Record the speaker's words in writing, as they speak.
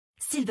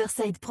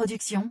Silverside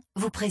Productions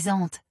vous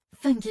présente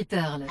Funky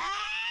Pearl.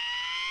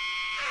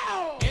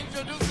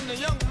 Introducing the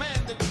young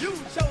man that you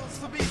chose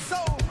to be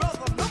soul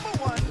brother number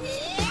one.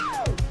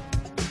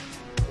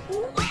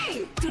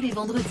 Ouais. Tous les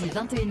vendredis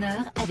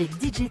 21h avec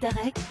DJ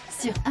Tarek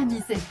sur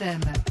Amis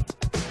FM.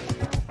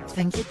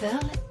 Funky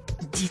Pearl,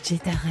 DJ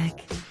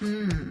Tarek.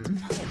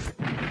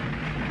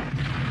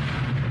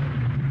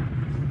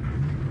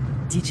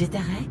 DJ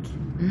Tarek,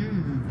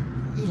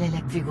 il a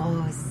la plus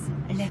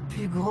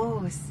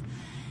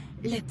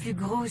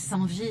grosse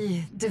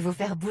envie de vous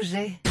faire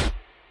bouger.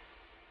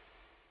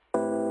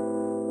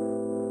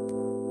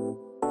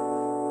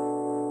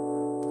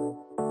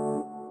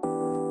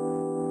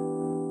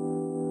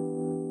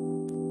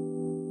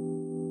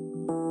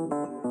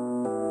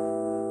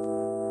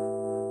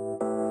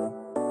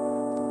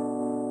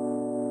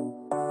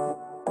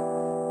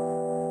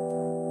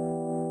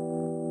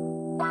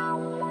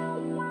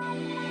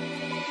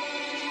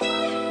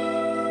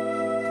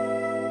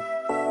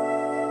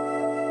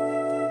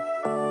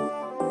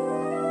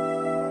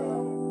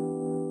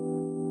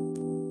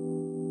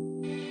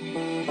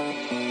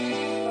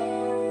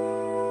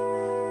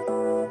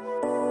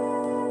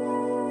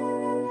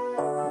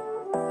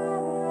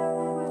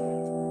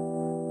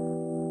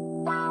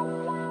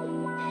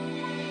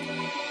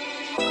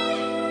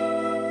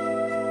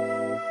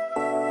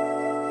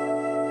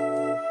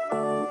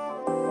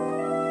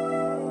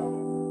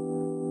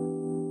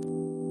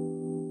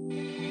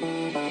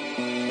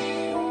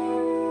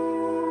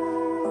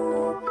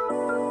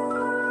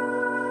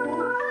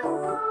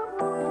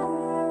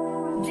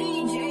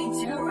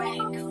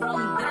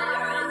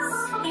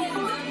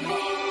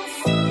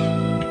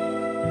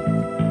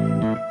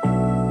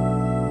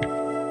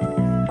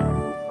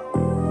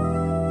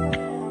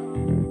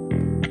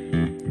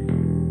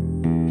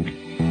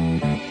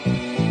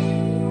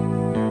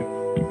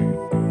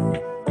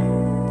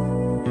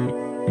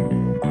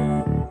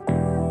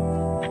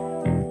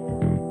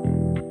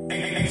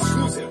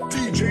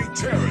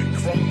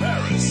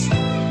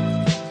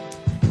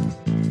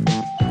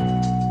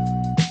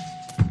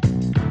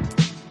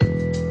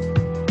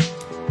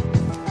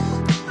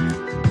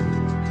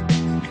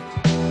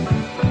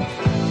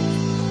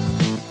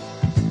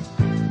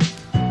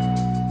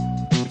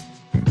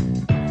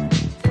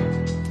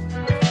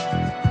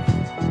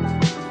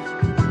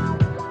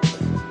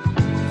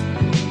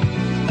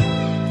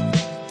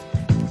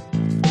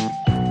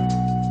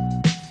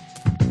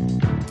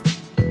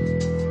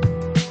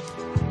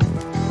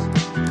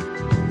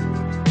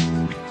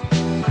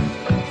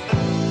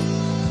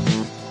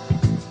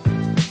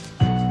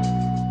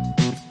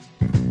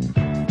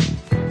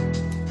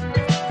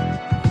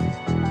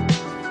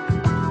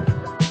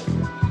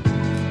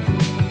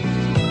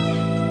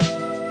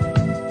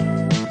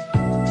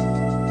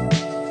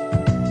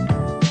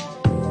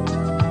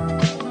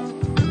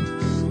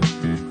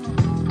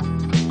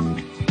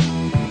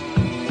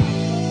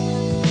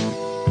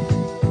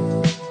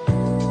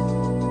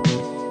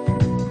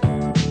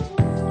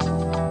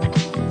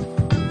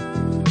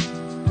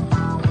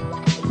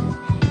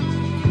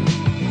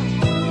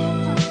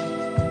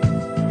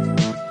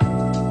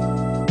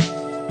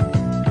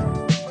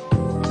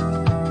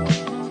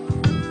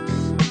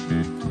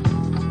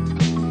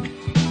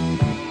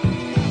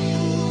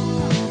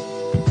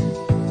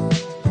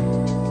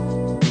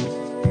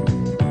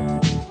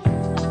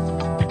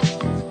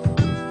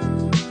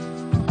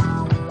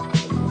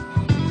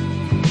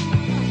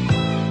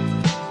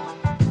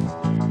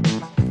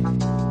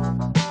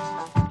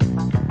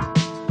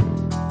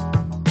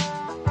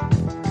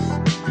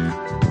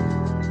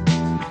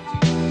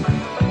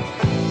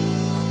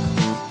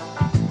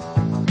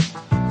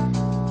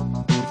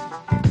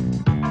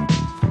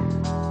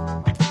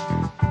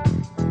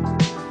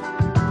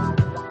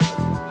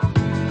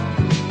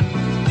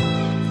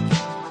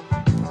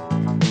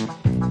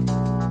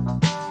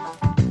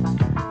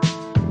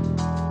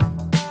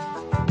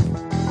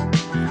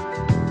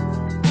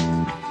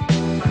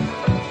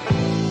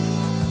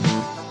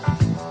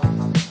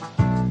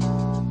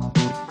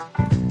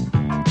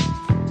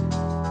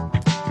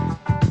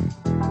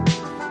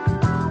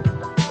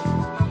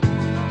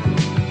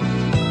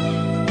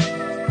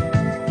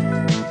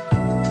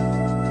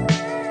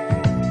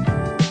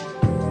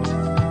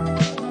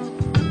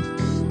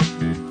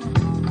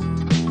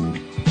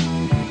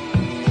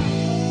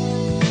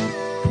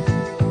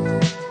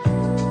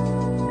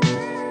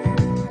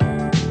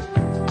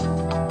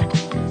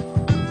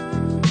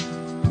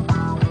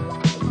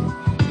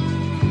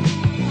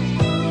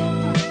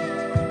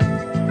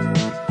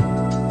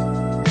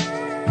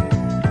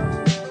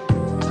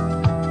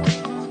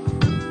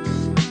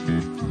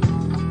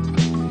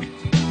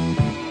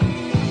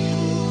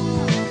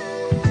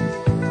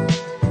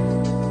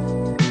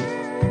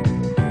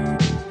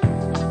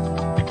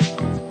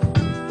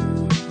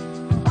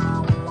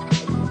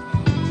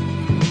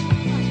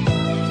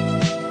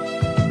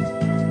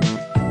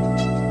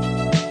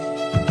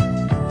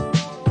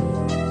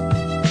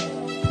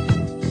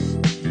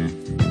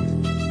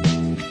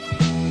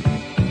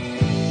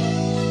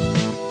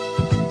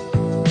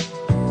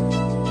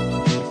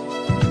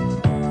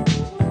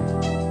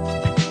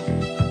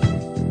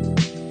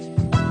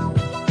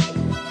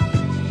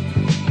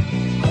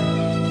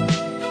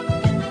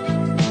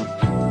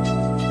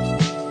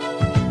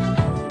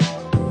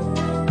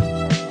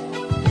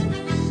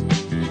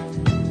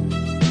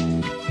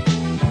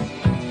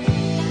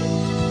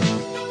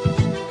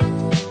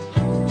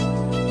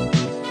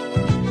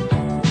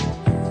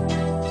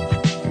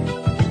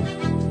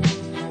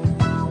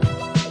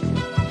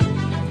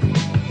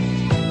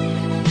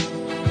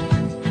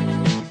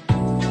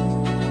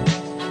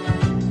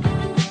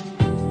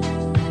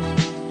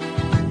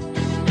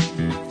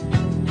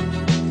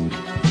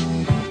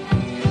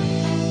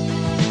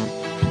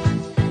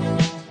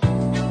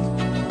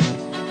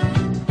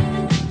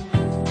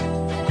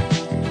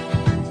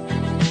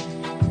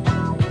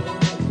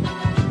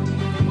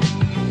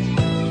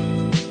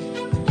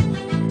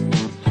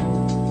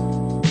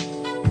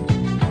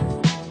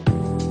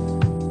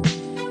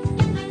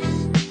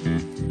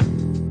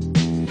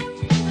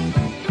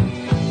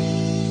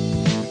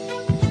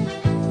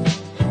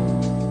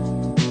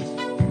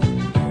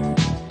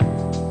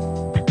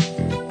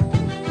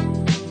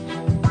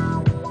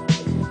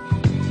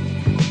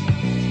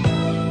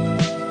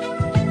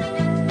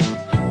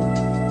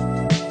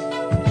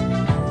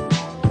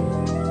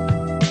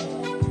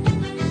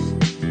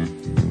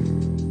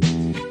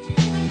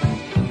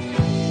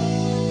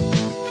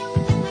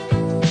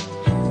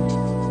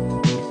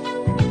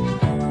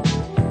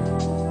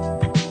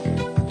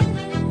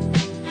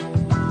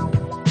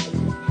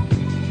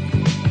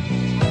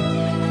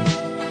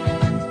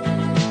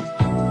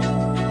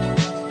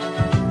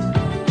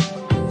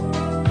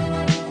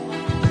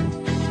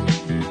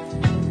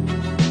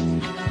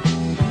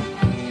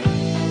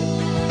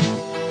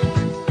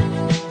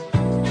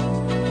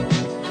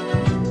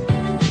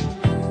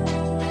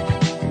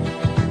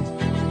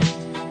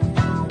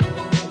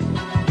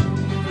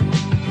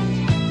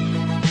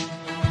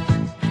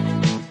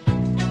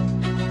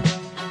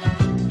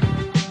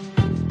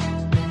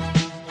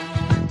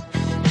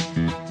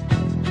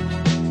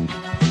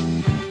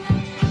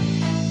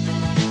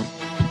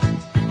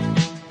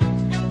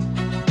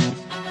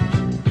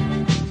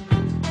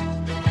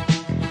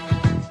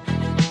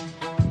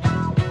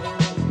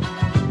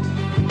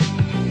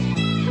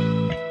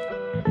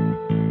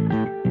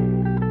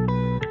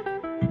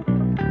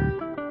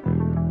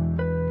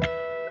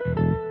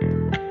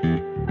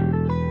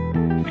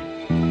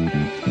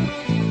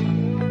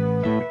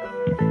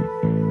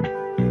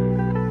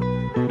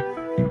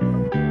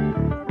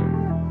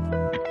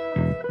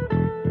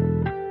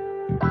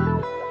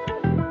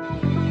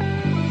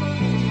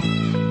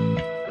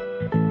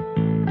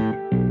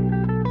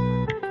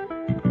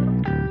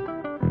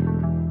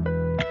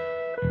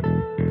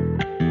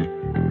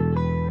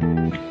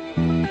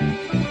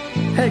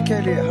 Hey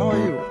Kelly, how are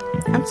you?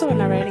 I'm doing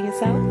alright, and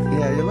yourself?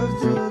 Yeah, you love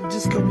to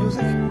disco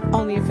music?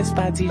 Only if it's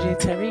by DJ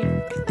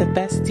Tarek, the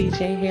best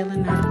DJ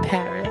hailing out of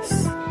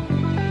Paris.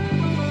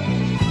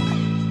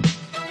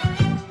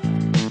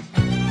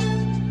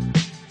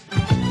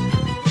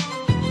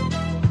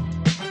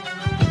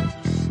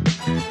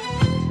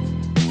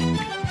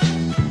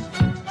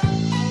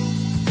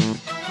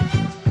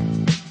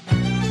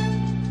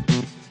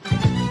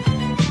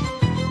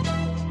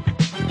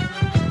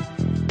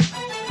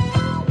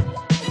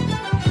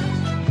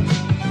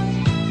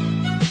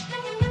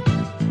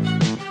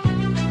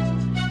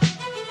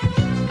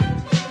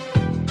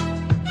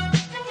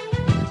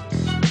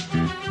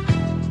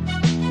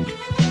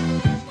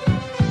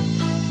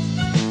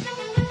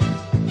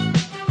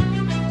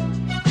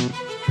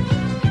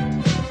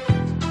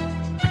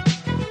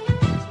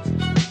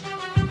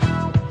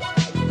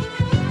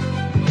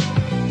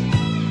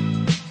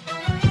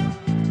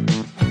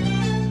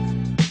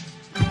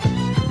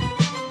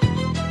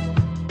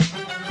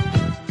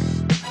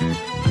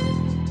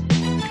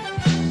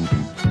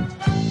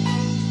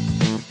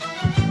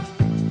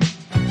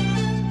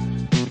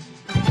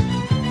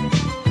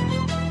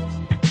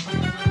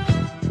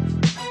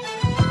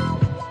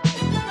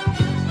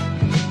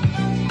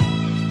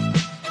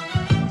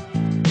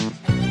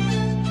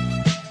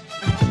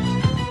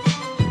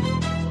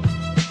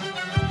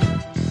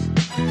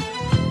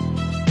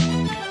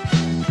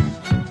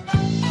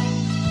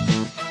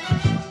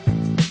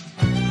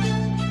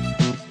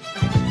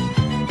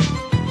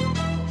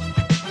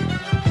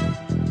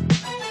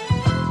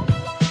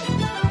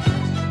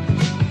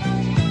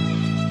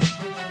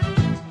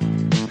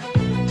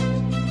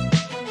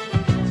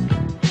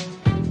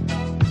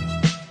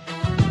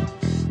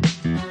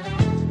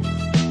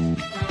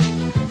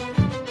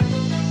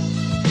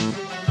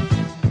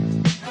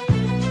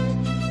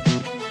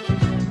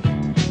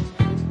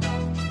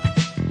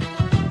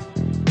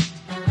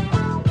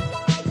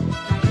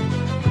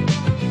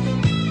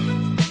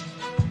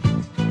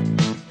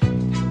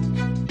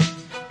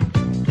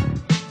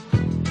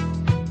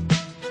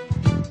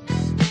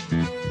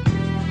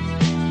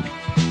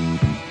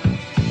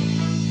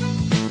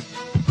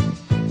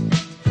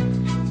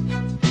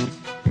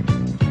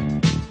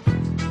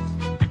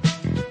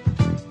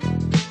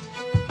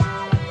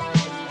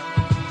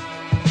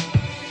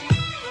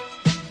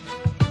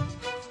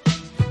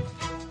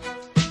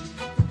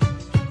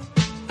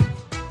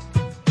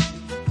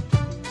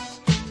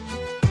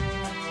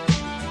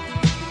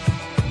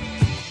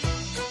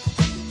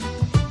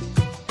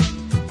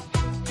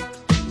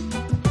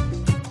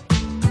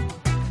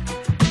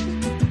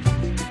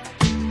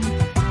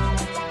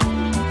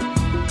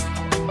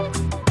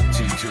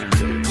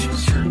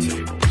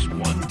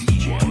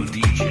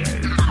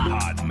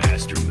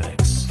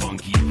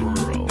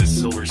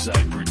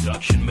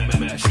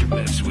 Master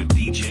Mix with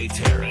DJ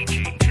Tarek.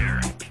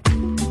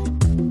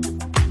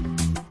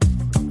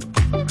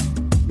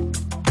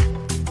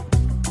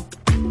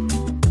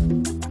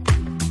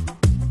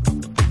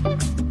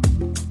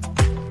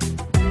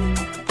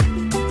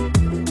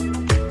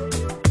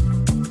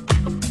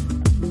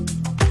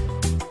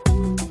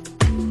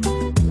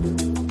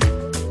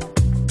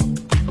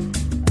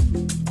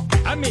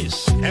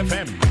 Amis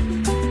FM.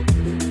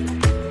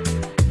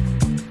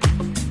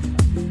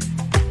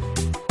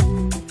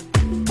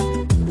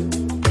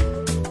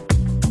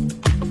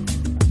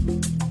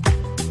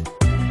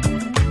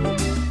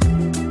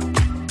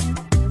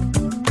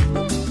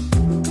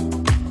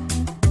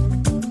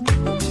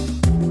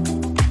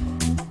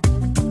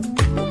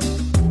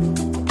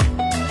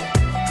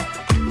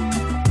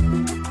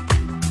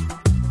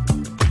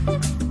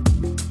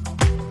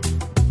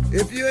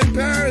 If you're in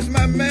Paris,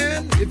 my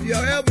man, if you're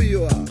ever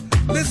you are,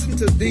 listen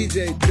to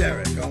DJ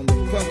Tarek on the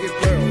Funky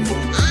Pearls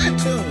on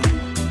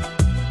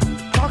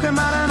iTunes. Talking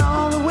about it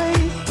all the way.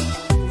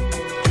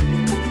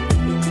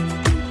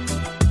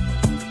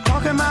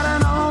 Talking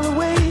about it all the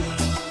way.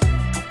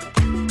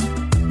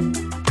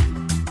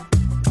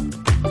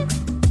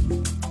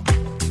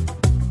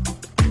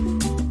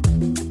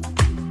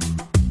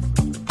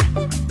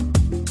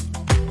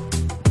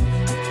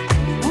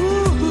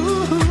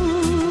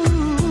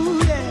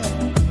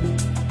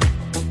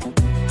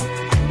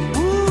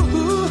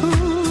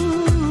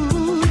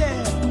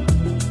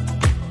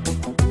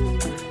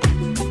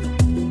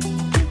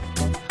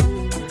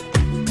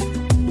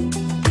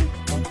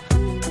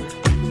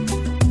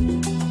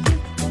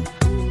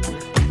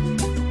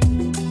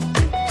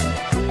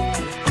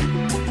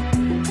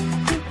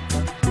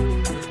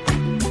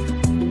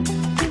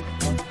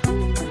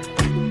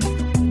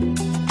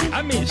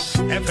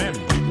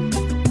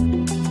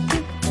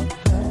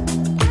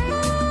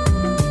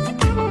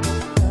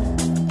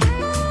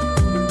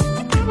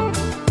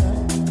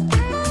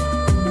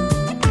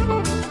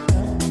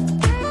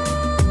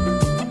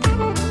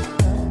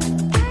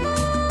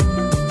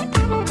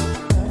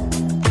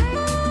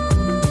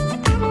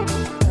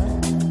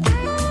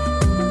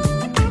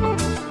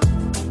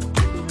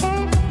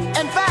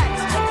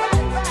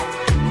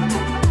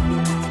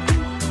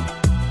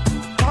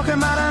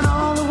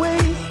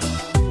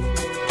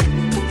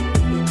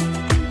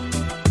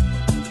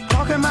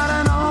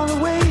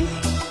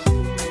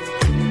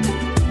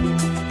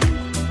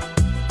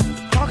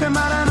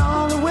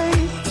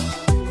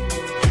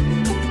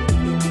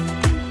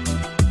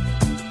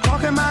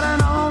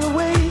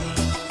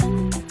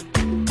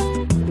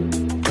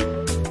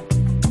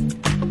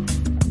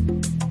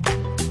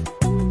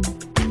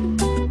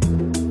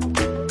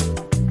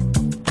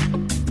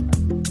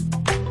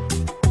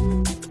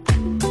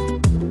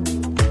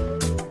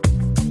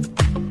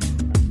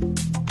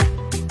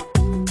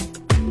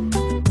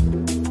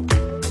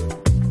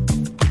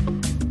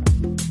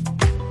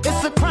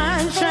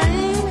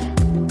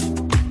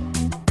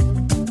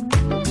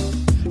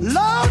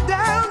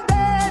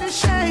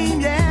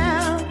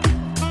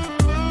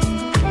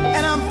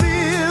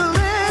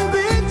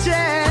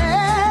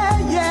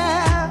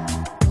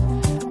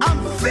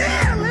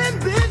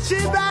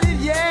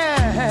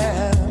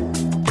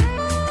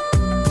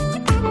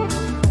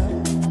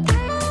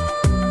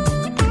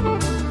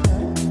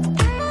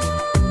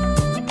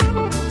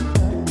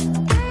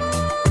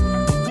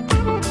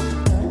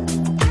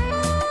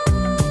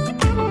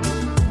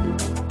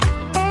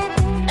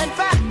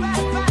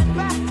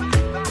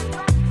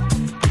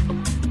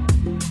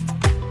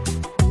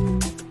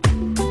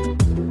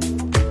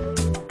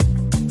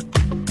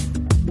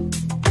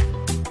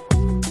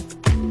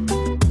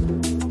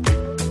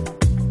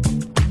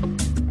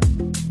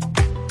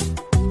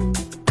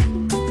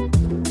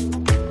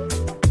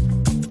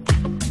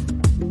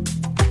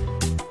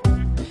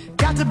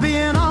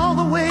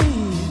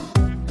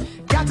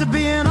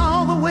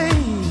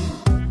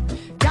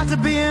 to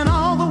be in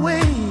all the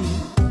way.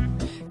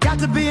 Got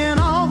to be in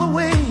all the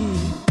way.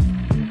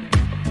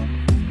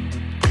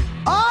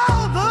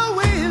 All the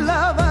way,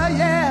 lover,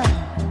 yeah.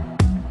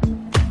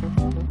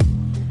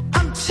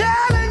 I'm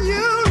telling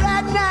you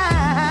right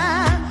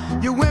now,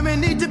 you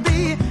women need to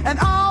be in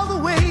all the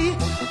way.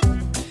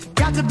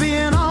 Got to be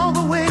in all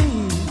the way.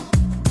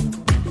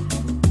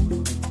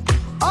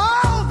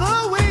 All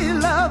the way,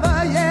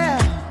 lover, yeah.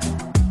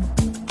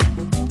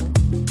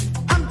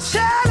 I'm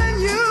telling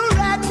you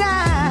right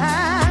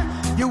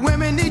now, you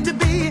women need to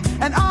be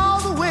in all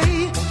the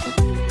way.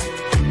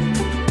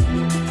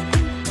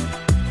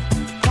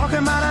 Talking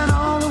about an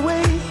all the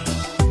way.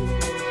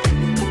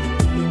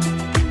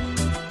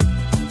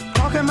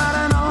 Talking about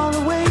an all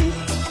the way.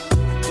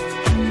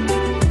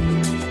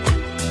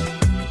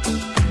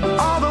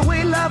 All the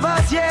way,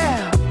 lovers,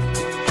 yeah.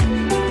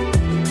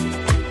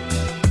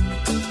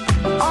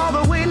 All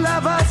the way,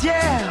 lovers,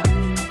 yeah.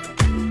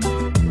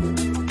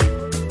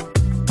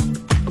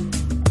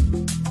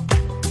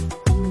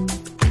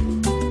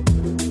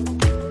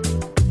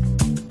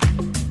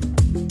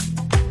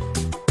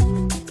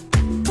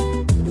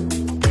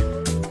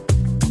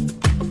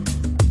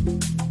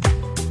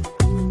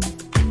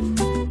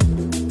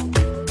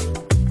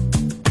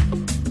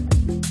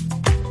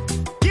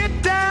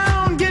 Get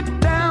down, get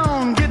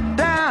down, get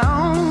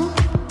down.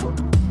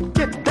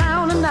 Get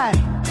down tonight.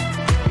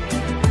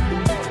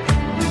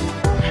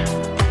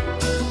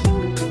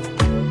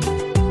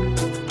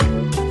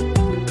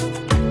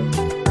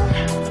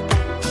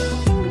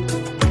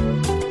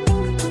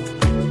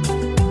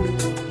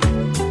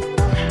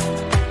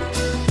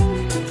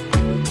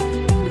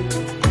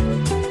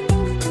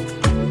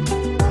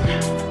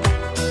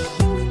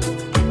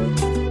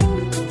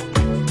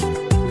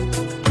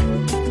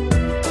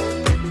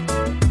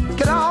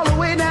 Get all the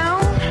way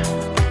down.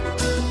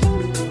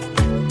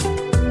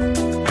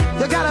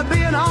 You gotta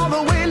be an all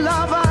the way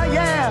lover,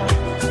 yeah.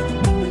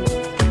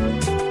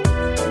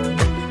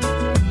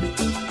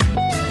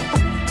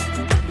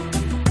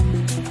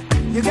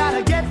 You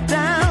gotta get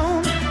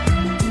down.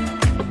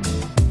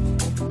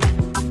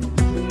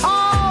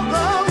 All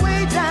the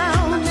way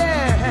down,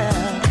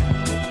 yeah.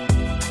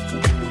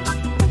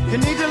 You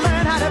need to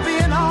learn how to be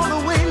an all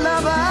the way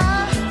lover.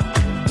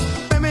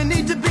 Women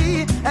need to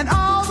be an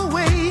all the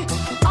way,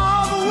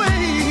 all the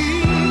way.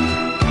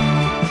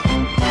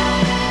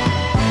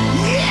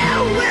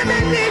 Yeah,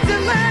 women need to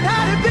learn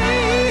how to be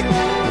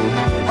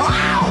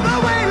all the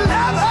way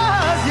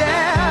lovers,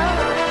 yeah.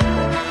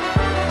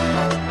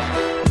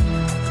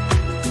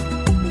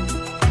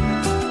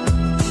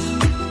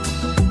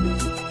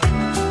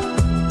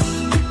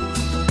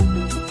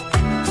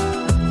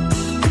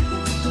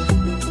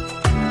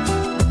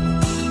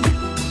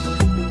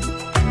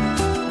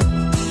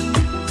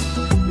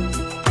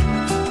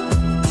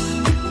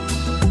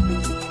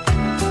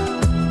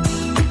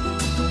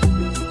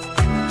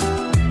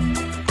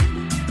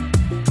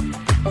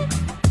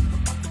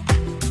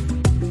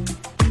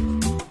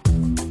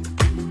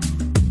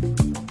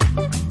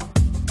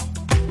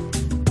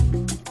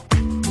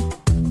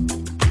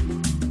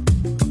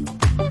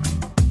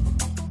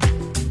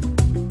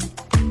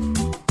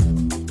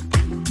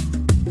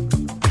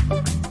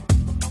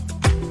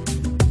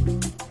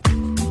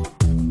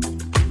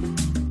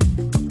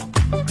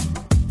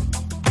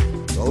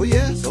 Oh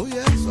yes, oh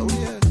yes, oh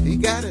yes. He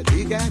got it,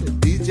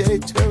 DJ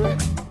Tarek.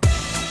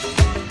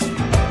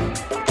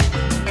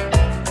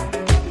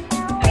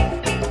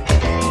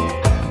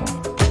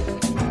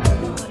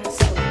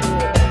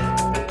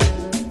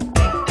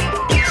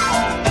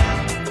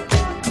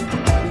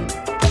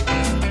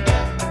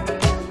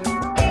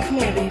 Come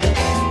here, baby.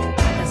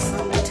 Got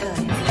something to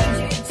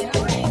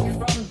tell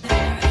you.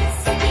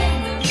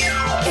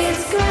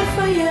 It's good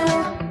for you.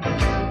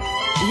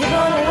 You're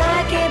gonna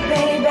like it,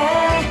 baby.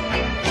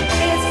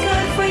 It's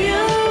good for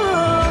you.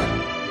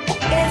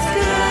 It's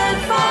good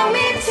for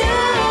me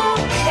too.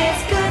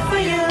 It's good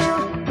for you.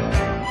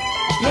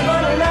 You're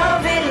gonna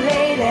love it,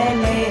 lady,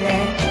 lady.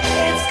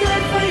 It's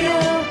good for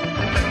you.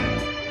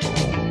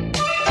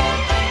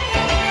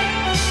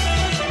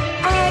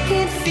 I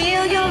can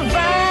feel your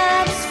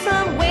vibes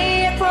from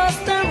way across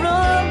the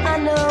room. I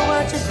know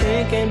what you're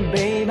thinking,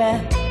 baby.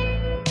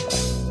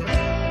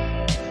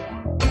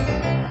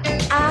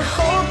 I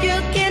hope you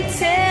can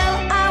tell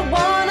I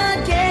wanna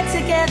get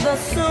together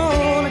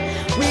soon.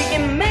 We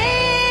can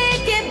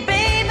make it,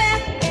 baby.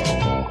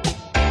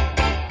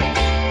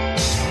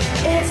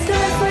 It's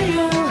good for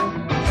you.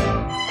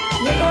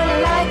 You're gonna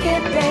like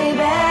it,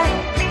 baby.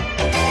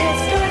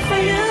 It's good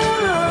for you.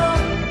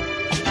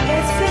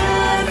 It's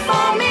good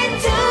for me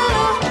too.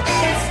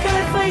 It's good.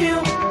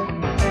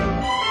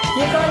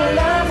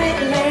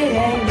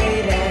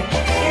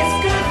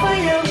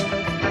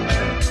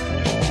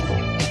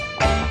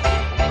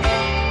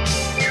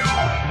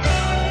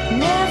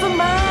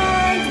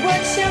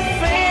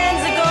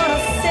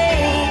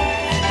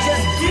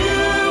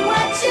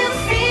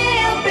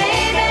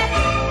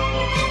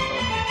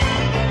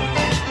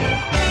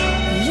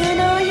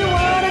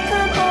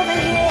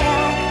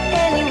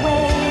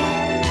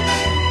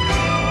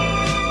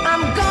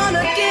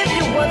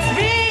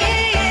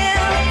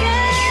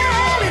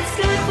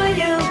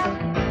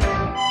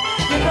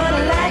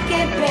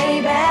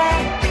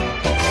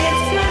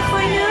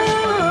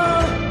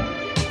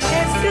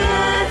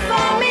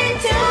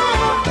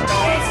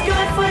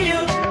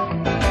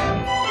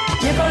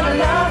 gonna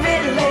love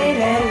it, lady,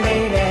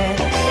 lady.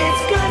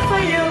 It's good for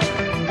you.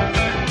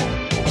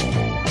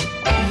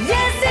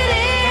 Yes, it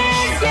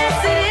is.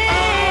 Yes, it is.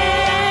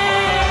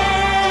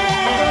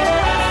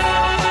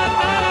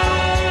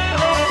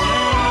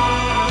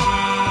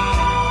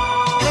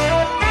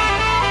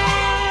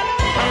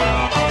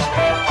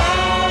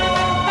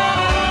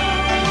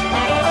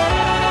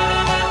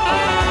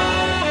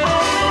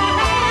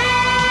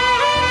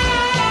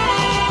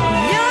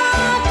 You're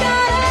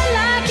gonna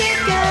like it,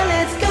 girl.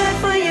 It's good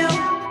for you.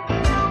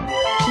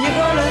 You're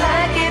gonna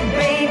like it,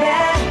 baby.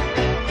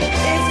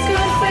 It's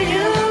good for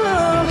you.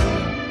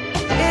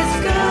 It's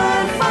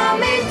good for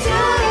me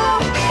too.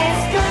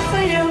 It's good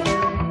for you.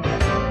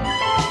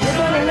 You're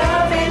gonna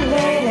love it,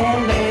 lady,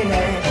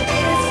 lady.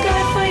 It's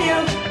good for you.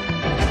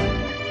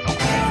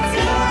 It's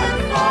good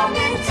for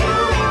me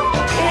too.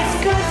 It's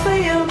good for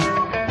you.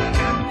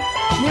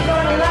 You're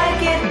gonna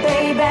like it,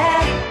 baby.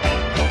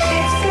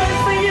 It's good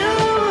for you.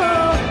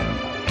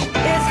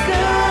 It's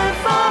good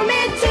for me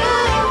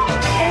too.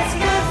 It's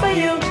good for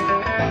you.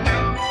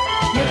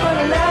 You're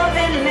gonna love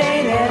it,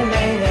 lady,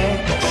 lady.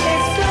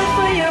 It's good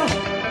for you.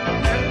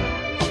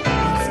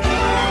 It's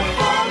good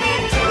for me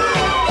too.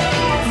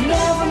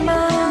 Never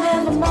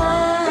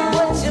mind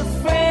what your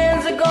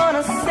friends are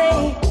gonna say.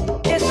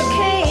 It's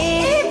okay.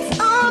 It's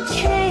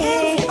okay.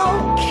 It's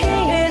okay.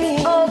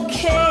 It's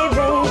okay,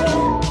 baby.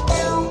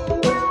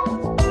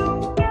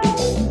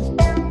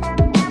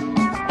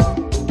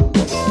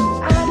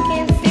 I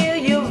can feel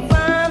your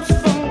vibes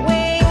from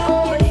way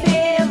over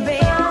here,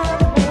 baby.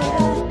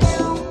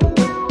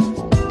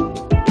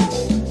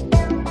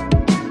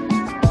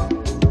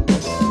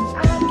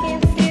 I can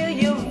feel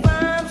your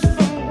vibes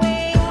from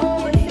way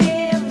over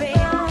here,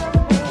 baby.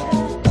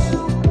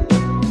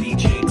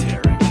 DJ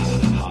Tarek,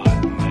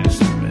 hot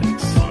master mix,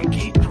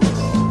 funky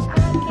pearl.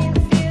 I can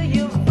feel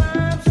your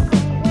vibes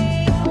from way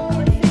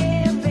over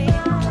here, baby.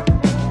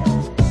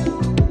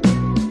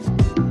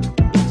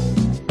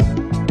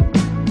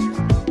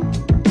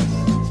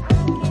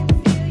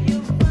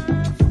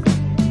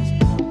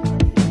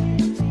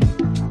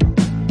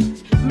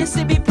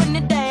 Mississippi putting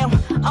it down.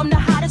 I'm the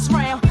hottest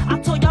round. I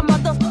told y'all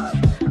mother,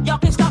 y'all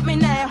can stop me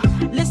now.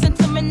 Listen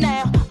to me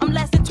now. I'm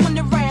lasting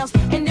 20 rounds.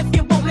 And if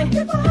you want me,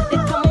 then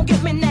come on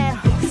get me now.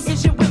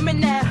 Is you with me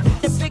now?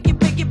 The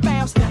biggie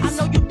bounce. I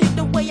know you dig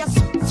the way I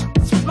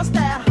switch my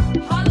style.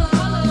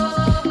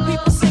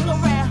 People sing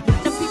around.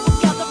 The people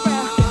gather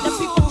round. The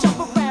people jump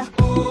around. Oh,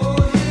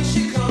 here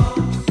she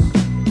comes.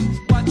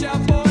 Watch out,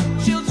 boy,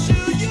 she'll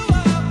chew you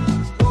up.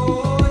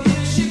 Oh,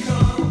 here she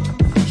comes.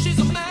 She's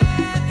a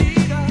man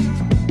eater.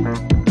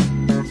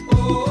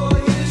 Oh,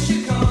 here she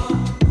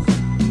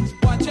comes.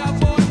 Watch out,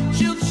 boy,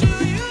 she'll chew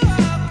you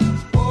up.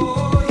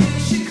 Oh, here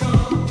she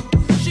comes.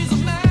 She's a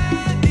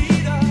man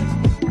eater.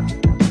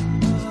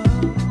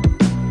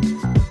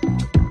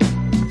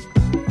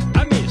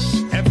 I miss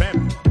FM.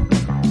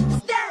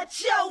 That's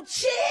your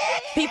chick.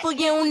 People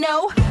you don't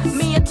know,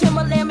 me and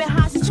Timberland been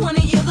hot since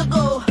 20 years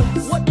ago.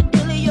 What the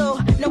dealio?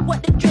 Now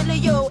what the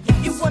drillio?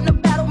 If you wanna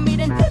battle me,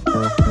 then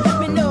let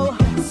me know.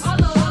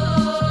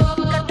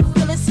 Got the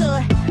feeling,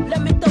 son.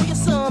 Let me throw you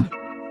some.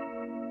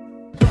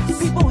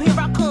 People, here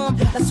I come.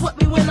 Now sweat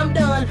me when I'm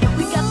done.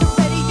 We got the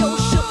radio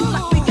shook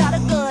like we got a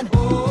gun.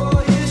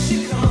 Oh, here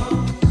she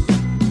comes.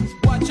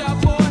 Watch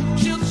out, boy,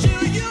 she'll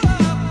chew you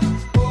up.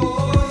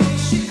 Oh, here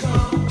she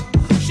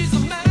comes. She's a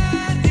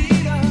man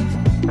eater.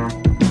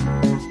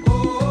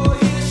 Oh,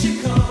 here she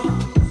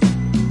comes.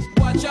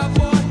 Watch out,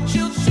 boy,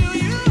 she'll chew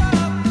you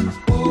up.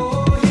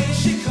 Oh, here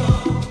she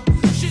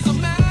comes. She's a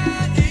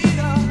man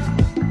eater.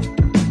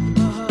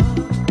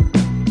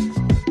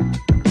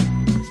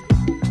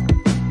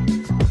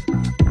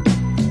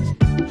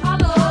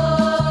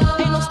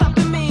 Ain't no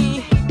stopping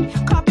me.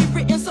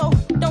 Copywritten, so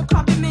don't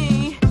copy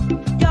me.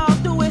 Y'all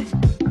do it,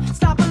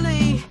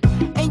 stoppily.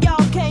 And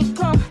y'all can't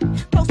come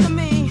close to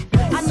me.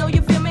 I know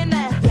you feel me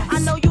now. I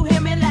know you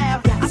hear me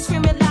loud. I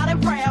scream it loud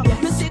and proud.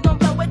 Music gon'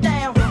 blow it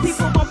down.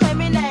 People gon' play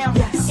me now.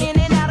 In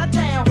and out of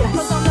town.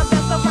 Cause I'm the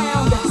best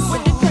around.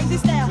 With the crazy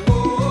style.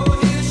 Oh,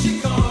 here she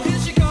comes. Here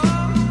she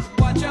comes.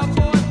 Watch out,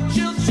 boy,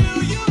 she'll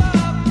chew you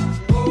up.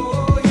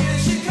 Oh, here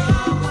she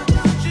comes.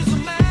 She's a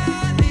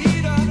man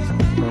eater.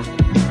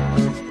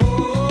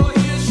 Oh,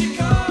 here she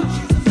comes.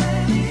 She's a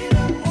man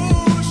eater.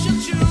 Oh, she'll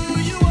chew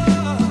you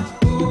up.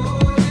 Oh,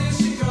 here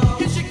she comes.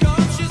 Here she comes.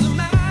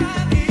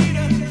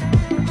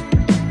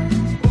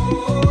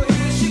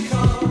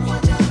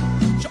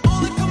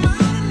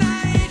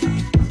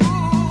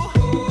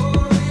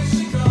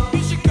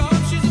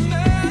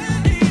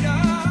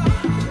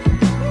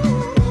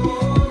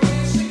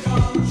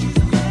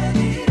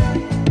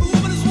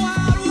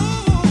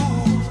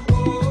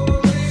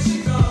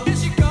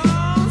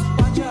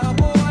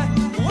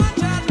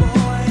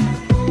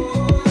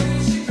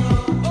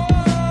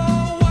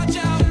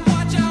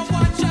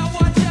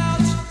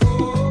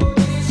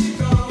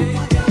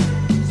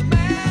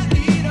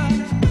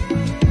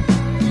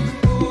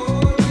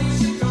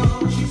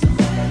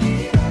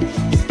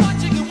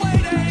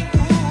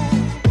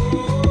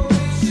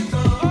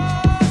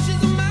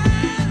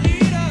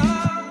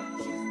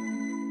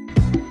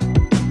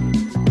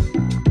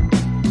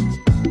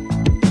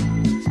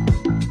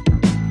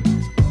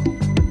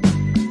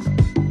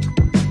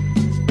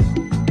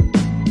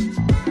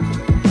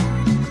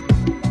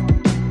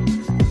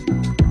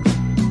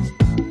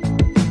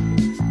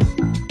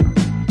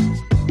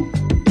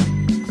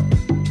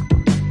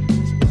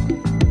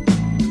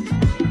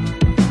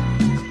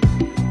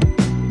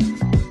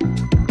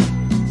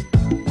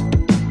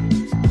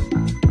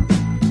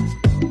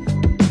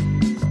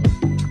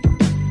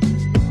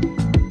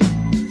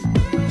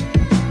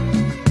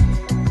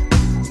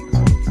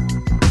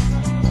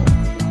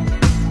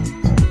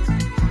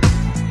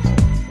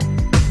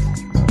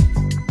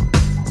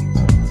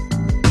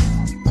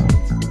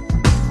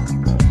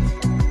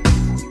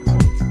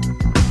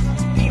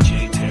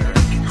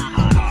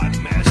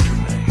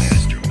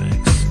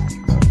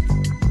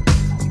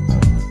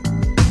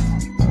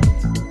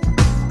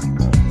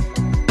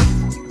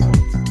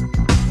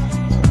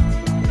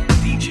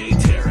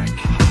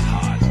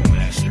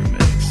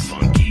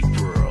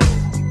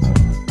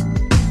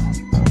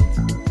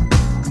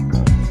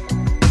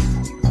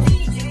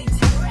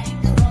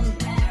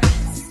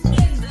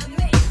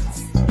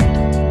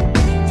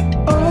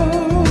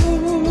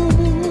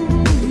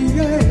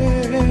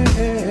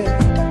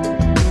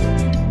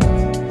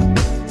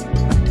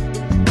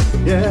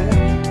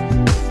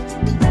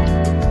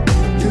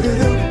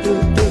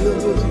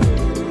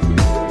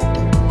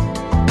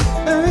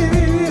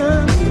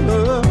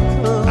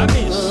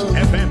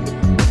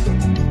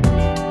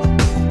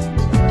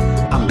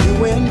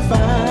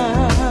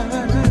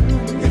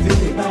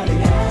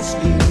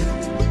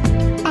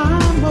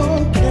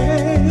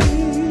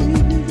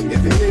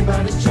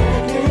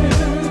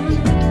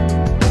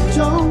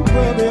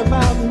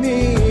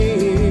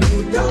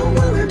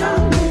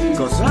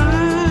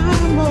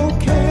 I'm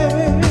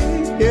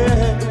okay,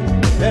 yeah,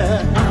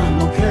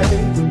 I'm okay.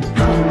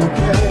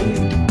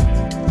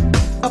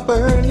 Up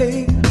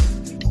early,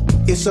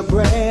 it's a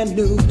brand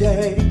new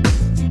day.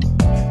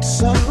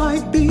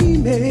 Sunlight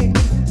beaming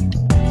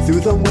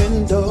through the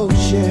window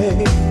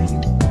shade.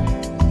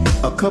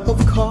 A cup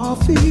of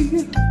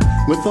coffee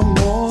with a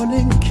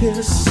morning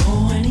kiss.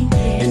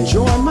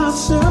 Enjoy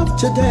myself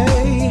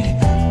today.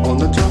 On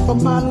the top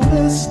of my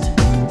list,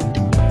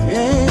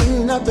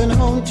 ain't nothing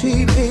on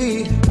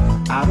TV.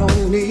 I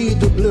don't need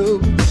the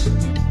blues,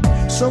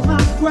 so I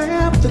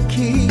grab the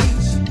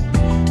keys.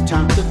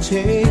 Time to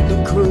take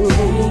a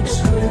cruise.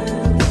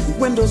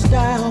 Windows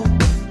down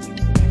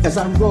as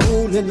I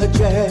roll in the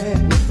Jag.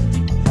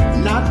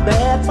 Not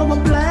bad for a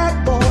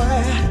black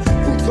boy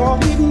who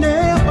thought he'd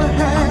never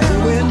have.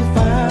 I'm doing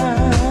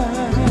fine.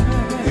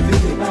 If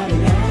anybody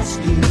asks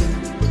you,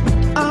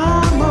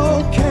 I'm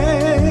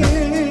okay.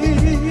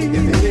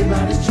 If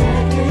anybody's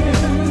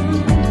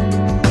checking,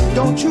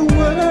 don't you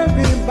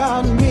worry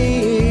about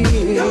me.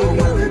 Don't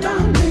worry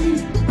about me.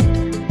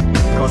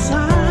 'Cause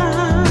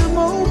I'm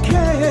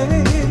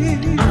okay.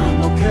 I'm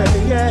okay,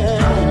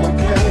 yeah, I'm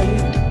okay.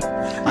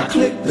 I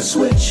click the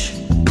switch,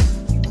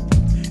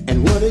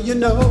 and what do you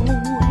know?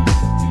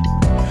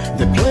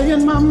 They're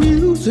playing my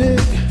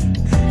music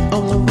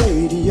on the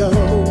radio.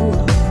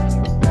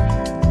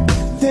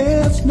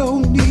 There's no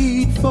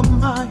need for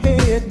my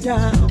head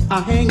down.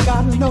 I ain't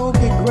got no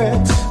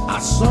regrets. I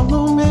sung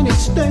on many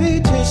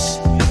stages,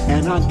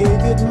 and I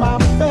gave it my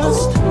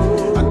best.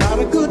 I got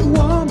a good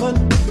woman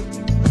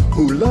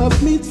who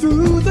loved me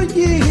through the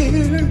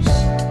years.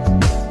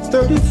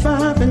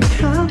 35 and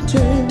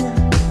counting,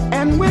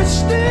 and we're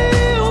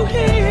still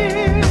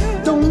here.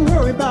 Don't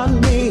worry about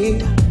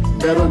me,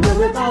 better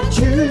worry about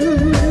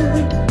you.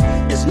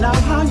 It's not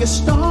how you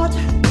start,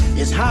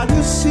 it's how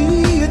you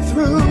see it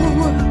through.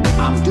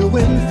 I'm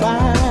doing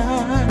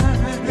fine.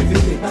 If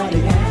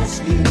anybody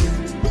asks you,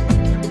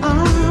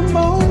 I'm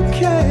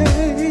okay.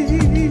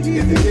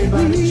 If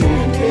anybody's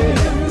checking,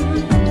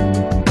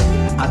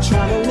 I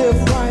try to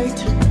live right,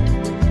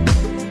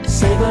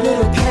 save a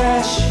little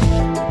cash,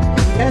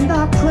 and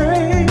I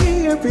pray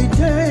every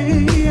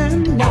day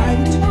and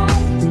night.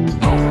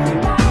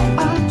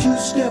 I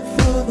two-step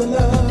for the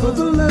love,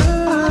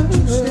 I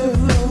two-step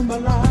for my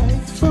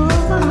life, I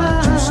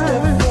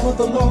two-step for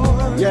the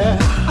Lord, yeah.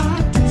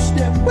 I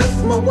two-step with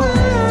my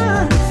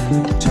wife,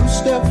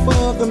 two-step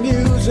for the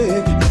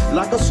music,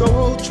 like a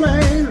soul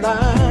train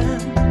line.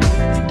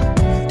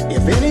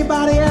 If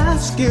anybody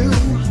asks you,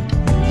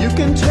 you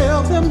can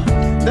tell them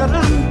that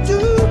I'm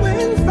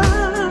doing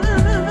fine.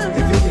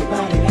 If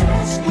anybody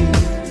asks you,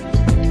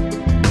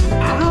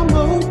 I'm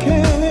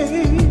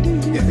okay.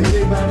 If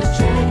anybody's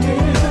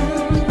checking,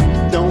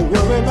 don't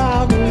worry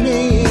about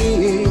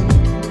me.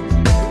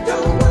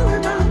 Don't worry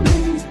about me,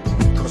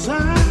 'cause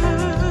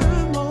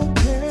I'm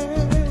okay.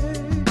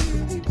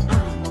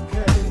 I'm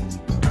okay.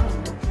 I'm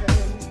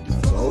okay.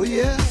 Oh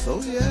yes,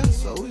 oh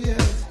yes, oh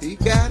yes. He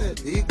got it,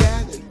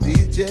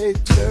 DJ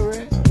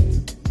Tarek.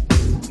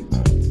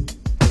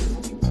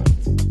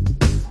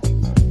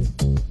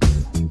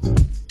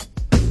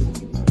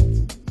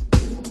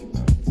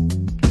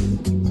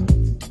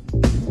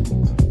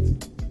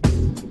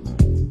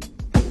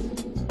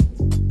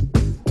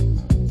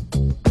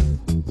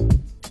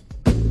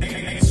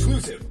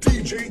 Exclusive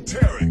DJ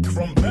Tarek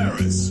from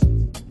Paris.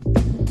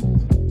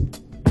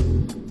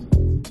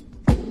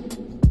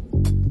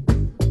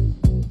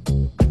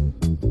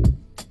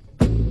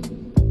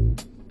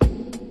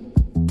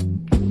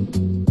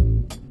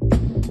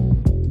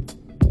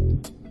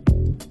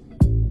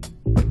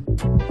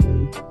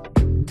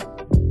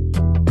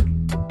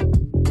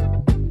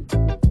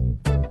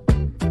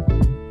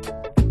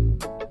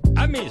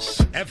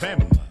 Amis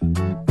FM.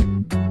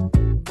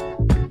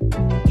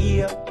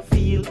 Ear,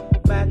 feel,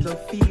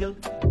 battlefield.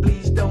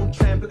 Please don't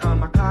trample on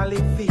my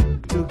collie feet.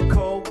 Took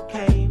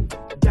cocaine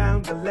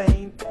down the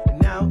lane.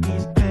 Now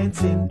he's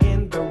dancing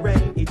in the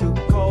rain. He took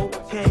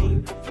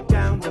cocaine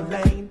down the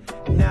lane.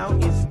 Now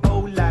his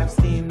whole life's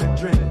in a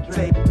dream.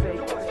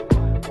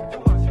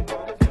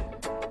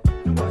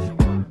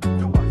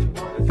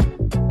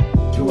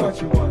 Do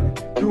what you wanna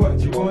do. Do what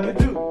you wanna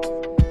do.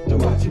 Do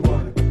what you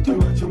wanna do.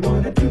 What you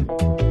wanna do.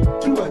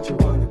 Do what you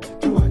wanna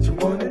do. What you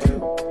wanna do.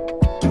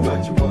 Do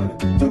what you wanna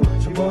do.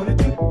 What you wanna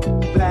do.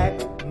 Black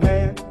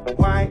man,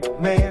 white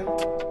man.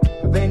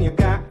 Then you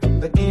got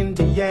the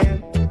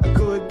Indian. A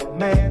good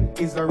man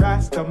is a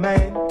Rasta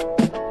man.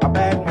 A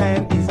bad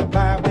man is a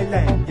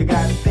Babylon. You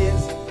got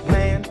this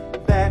man,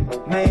 that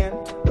man.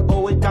 The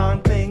old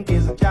Don thing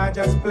is a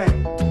Jaja's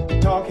plan.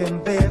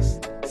 Talking this,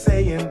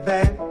 saying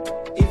that.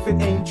 If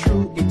it ain't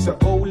true, it's a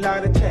whole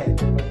lot of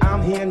chat.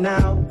 I'm here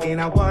now, and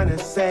I wanna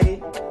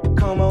say,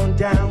 come on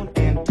down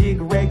and dig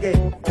reggae.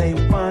 They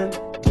 1,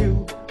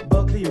 2,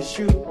 buckle your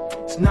shoe.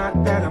 It's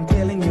not that I'm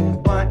telling you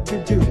what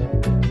to do.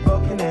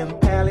 Buckingham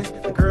Palace,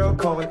 the girl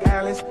called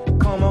Alice.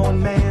 Come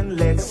on, man,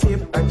 let's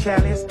sip a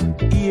chalice.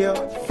 Ear,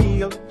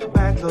 feel,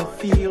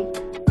 battlefield.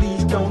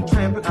 Please don't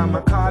trample on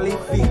my collie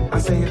feet. I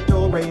say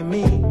do re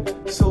mi,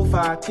 so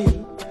far T.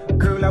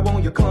 Girl, I I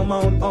want you come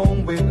on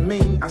home with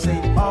me. I say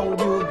all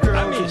you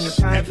girls in your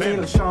tight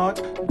little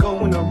short,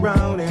 going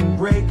around and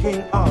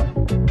breaking up.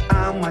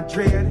 I'm a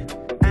dread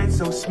and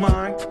so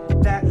smart.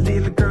 That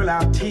little girl,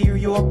 I'll tear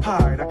you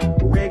apart.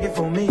 Reggae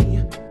for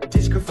me,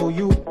 disco for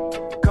you.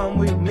 Come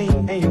with me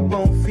and you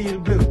won't feel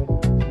blue.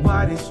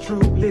 What is true,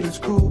 little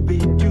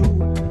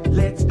Scooby-Doo?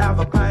 Let's have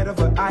a bite of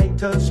an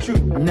Ital stew.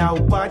 Now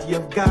what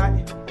you've got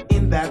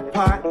in that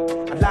pot,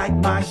 I like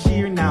my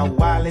sheer now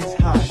while it's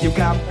hot. You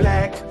got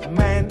black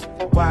man,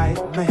 white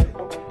man,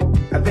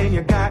 and then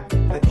you got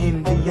the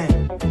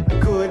Indian. A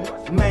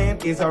good man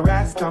is a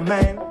Rasta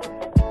man,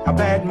 a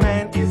bad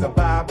man is a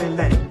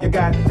Babylon. You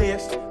got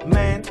this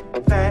man,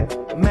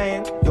 that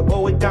man, your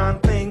old darn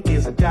thing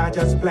is a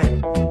Dodger's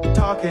plan.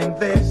 Talking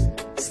this,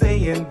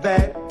 saying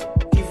that,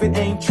 if it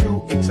ain't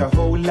true, it's a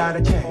whole lot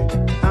of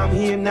chat. I'm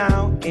here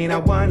now, and I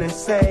wanna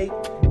say,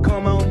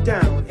 come on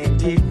down and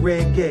dig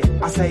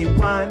reggae. I say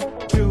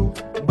 1, 2,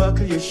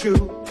 buckle your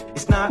shoe.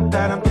 It's not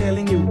that I'm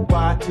telling you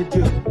what to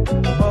do.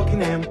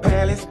 Buckingham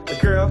Palace, a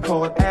girl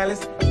called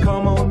Alice.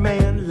 Come on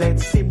man,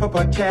 let's sip up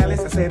a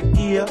chalice. I said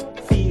ear,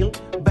 feel,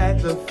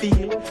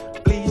 battlefield.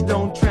 Please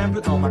don't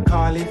trample on my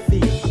Carly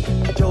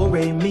field. Do,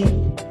 re, mi,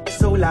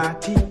 sol, la,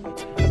 ti.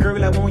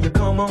 Girl, I want you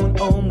come on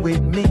home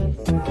with me.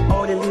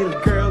 All the little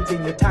girls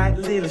in your tight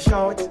little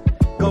shorts,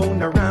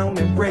 going around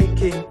and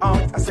breaking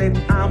arts. I said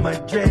I'm a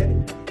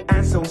dread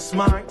and so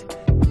smart.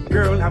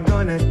 Girl, I'm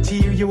gonna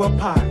tear you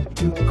apart.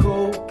 To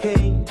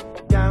cocaine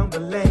down the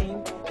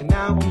lane, and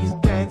now he's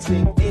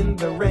dancing in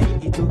the rain.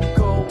 He took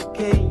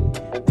cocaine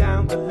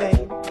down the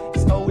lane.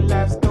 His whole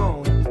life's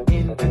gone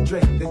in a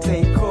drain. They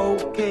say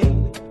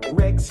cocaine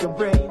wrecks your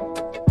brain,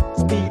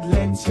 speed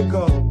lets you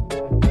go.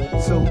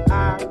 So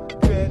I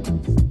dread.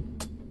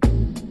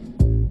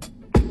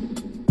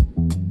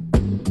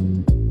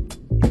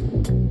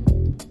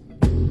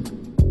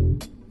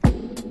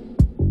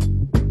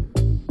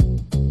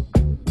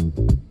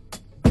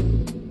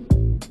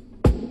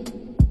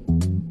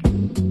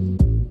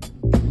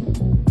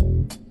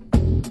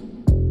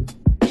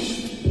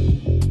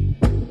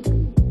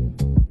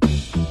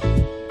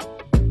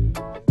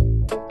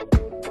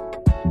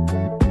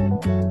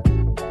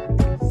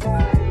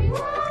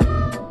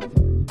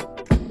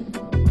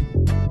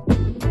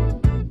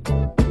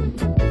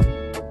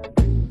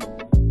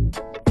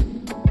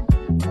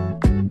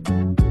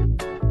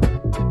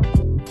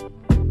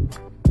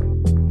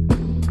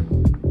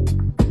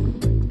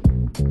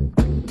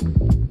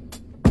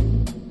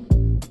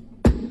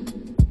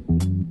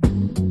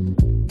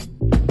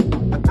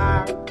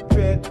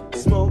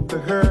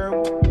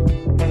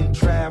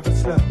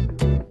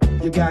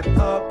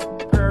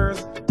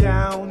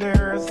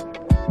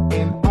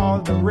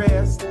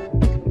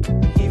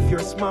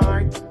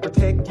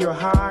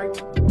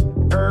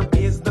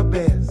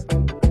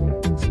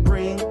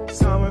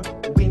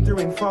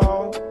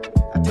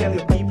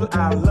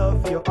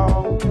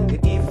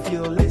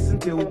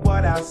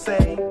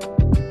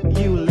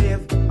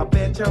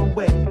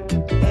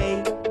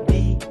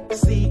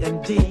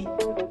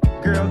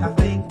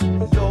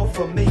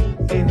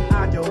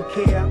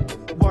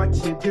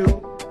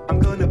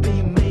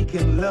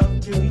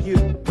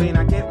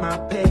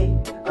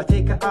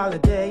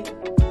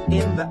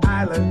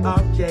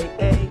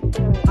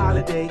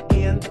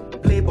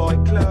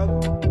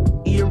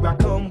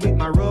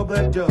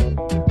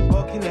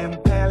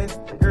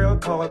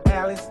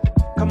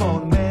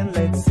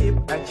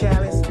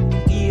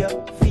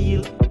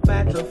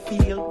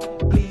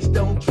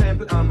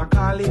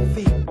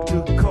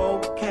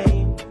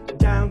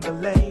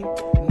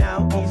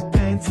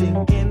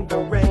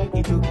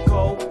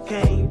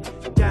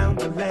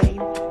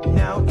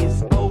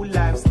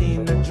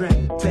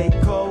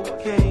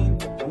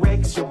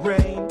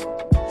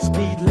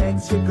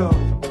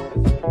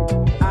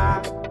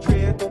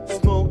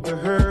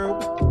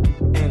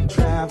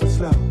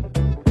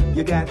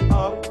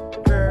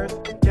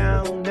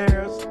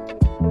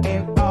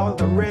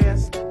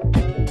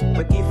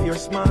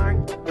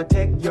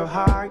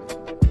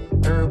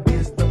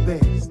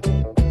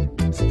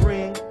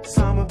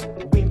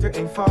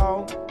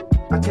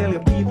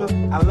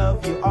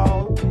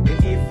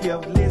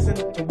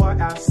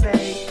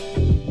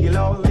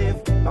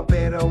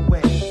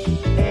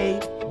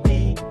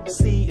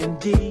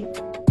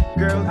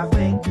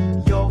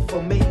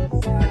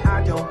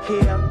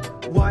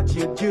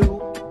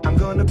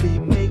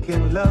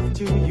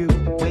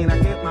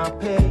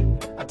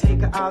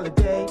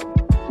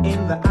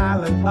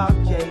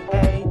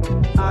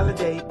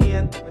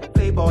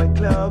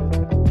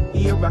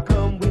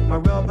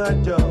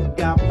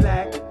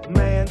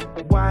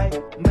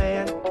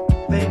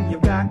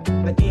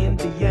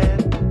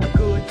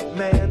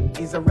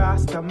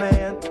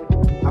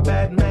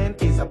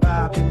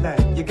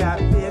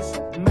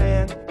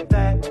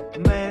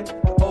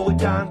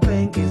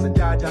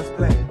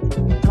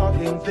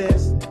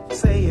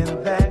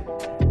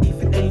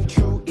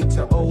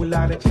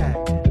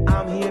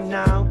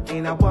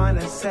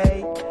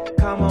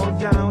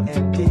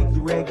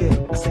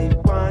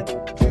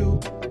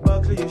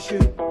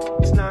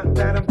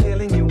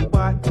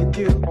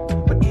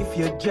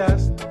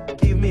 just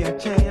give me a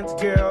chance,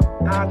 girl.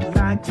 I'd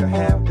like to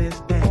have this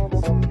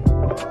dance.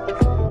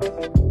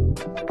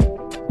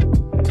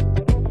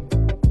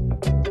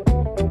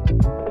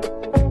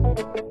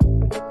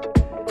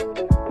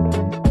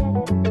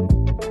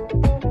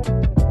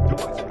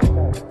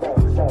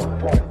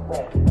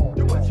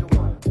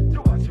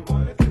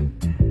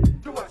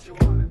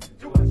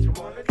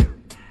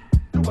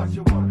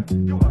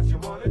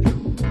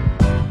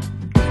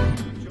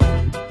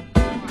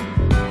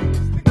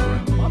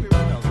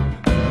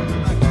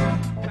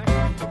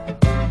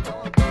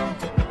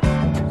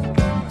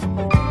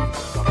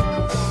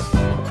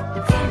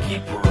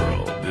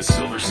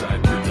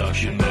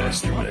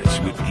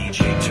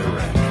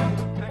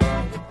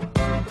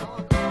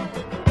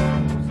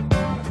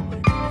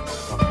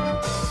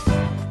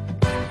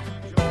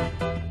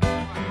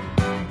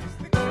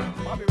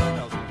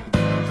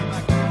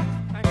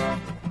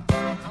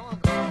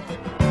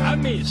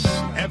 Miss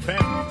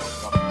FM.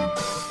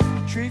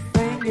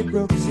 Three-fingered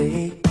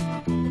Brooksy,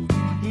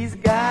 he's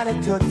got a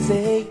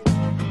tootsie,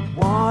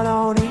 one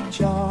on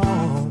each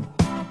arm.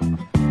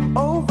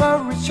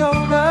 Over his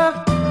shoulder,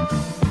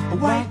 a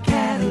white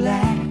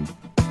Cadillac,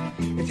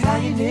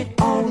 Italian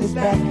knit on his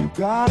back.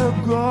 Got a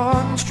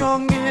gun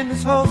strung in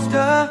his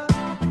holster.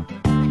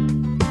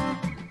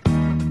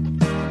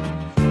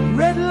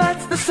 Red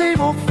lights, the same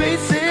old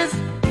faces,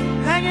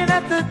 hanging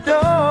at the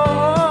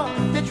door.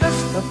 They're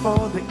dressed up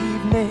for the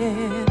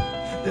evening,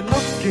 they're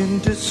looking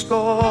to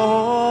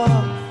score.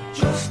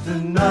 Just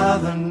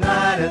another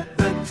night at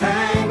the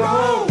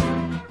tango,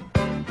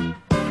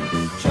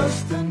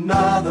 just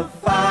another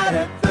fight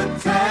at the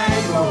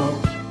tango.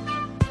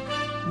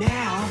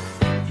 Now,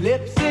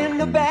 Flip's in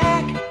the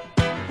back,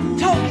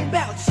 talking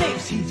about safe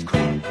seats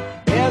crap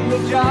and the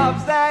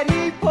jobs that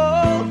he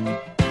pulled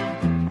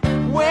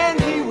when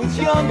he was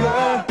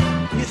younger.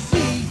 You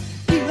see,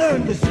 he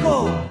learned to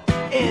score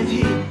and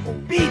he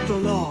beat the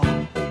law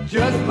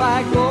just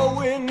by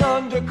going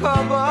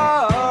undercover.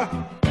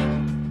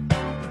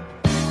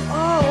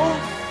 Oh,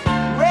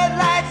 red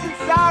lights and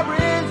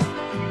sirens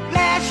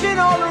flashing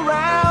all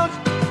around.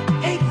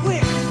 Hey,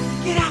 quick,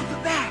 get out the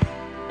back.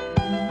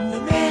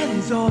 The man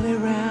is all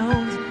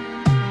around.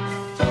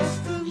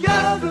 Just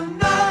another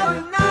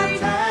night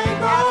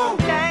tango,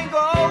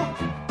 tango.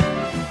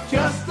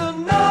 Just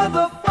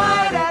another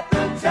fight at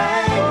the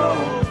tango.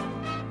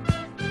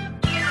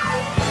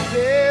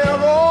 They're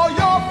all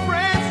your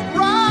friends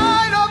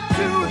right up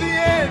to the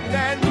end,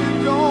 and you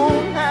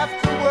don't have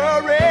to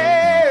worry.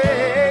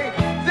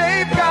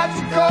 They've got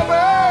you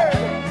covered.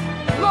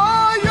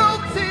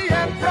 Loyalty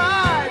and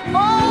pride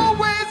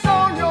always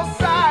on your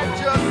side,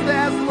 just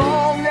as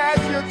long as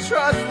you're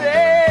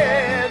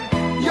trusted.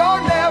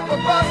 You're never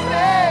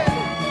busted.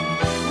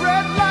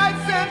 Red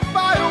lights and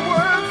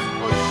fireworks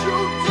are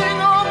shooting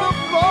on the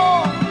floor.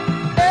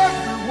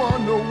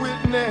 Everyone a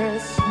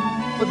witness,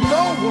 but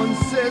no one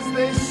says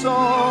they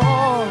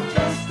saw.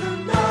 Just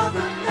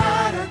another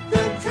night at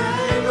the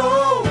tango.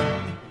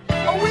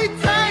 Oh, we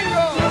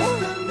tango.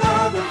 Just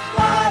another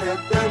fight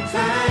at the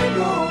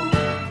tango.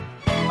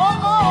 Oh,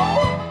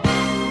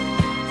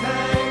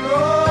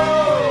 tango.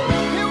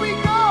 Here we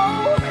go.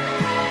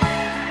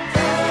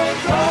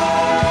 Tango.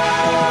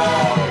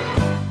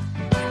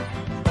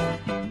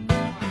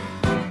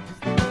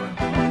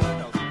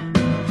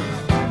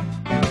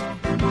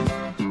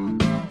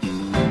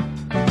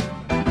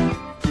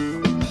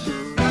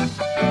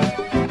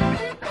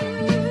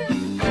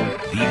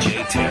 DJ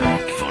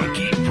Tarek,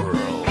 Funky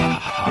Pearl,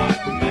 Hot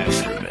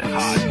Master Mix.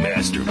 Hot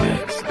Master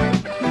Mix.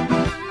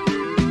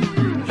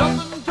 Jump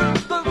into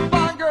the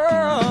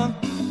fire,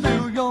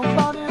 feel your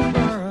body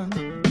burn.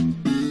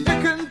 It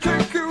can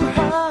take you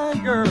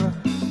higher,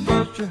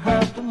 first you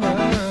have to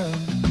learn.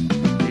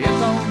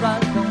 It's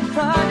alright, don't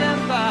try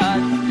and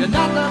fight, you're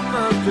not the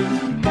first to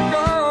go.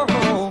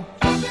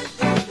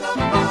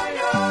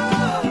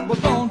 But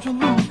don't you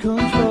lose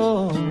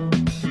control.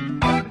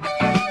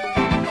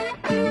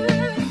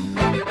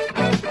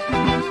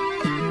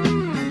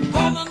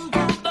 Falling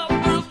to the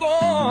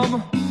rhythm,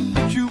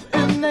 put you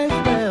in a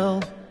spell.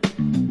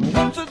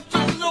 Once it's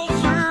in your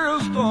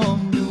system,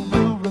 you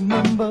will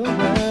remember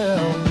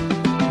well.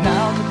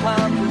 Now's the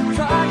time to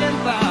try and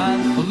find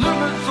the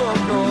limits of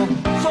your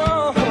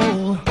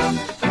soul.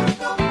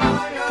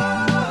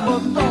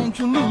 But don't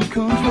you lose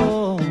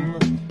control.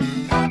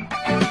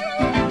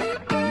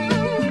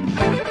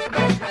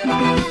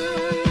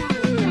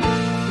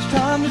 It's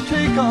time to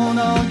take on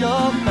all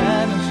your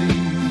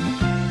fantasies,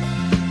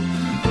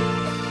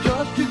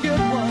 just to get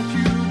what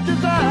you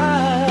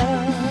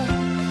desire.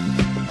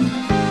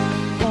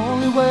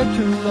 Only way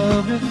to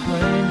love is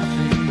plain to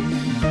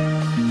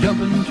see. Jump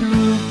into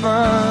the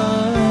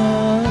fire.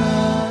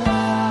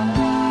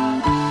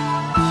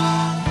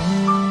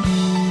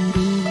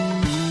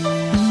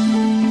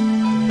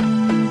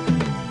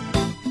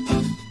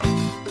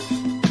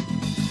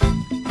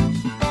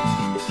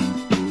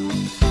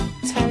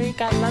 Tarek,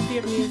 I love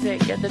your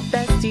music. You're the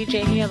best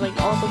DJ hailing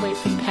all the way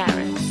from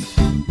Paris.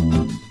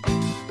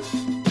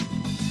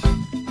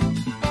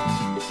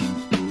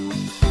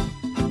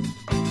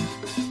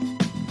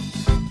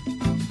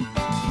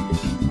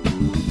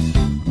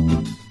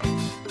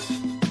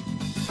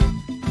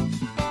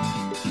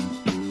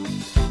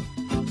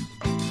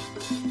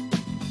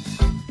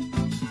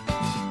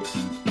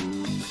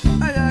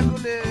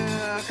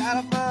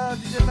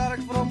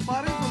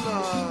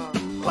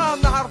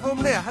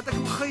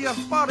 chi a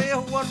whare e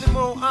hua te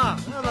mo a.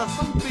 Ana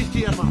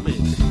sampiti a mame.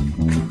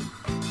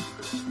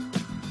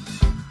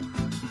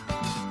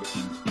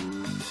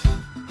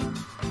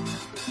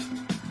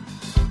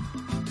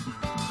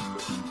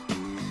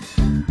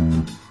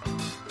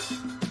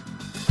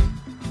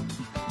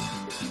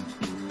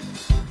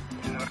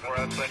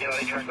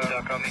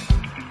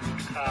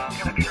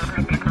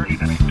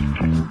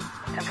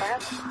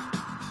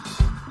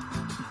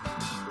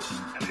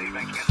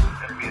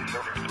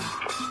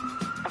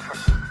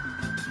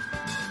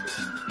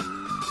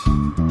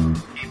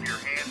 Keep your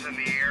hands in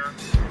the air.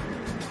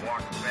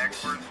 Walk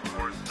backwards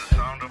towards the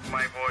sound of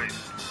my voice.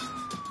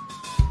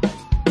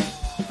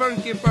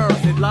 Funky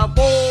birds in la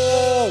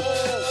ball.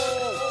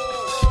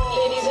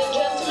 Ladies and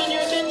gentlemen,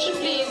 your attention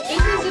please.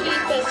 Business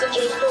elite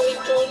passengers going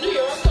to New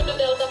York on the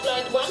Delta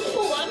flight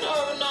 141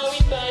 are now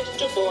invited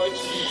to board.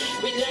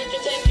 We'd like to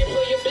thank you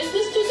for your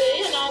business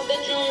today and ask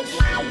that you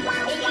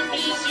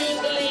please use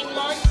the lane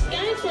marked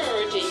Sky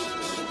Priority.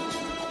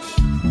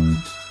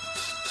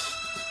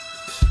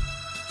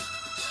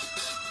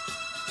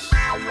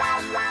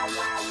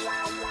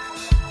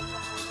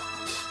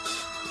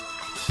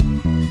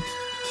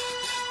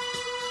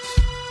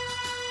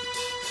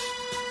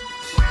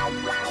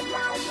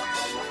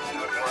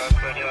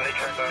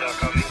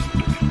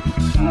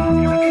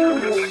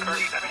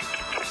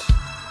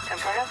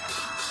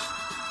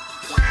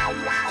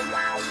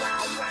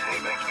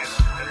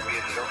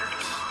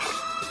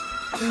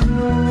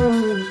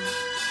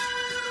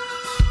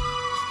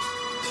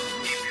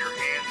 Keep your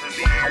hands in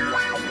the air.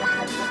 Walk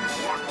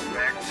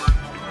backwards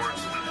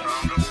towards the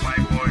sound of my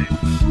voice.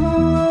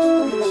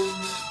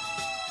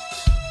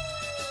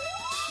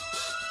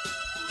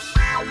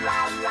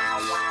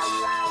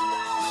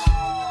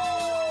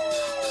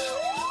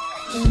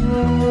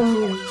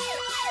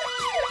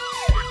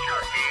 Put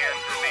your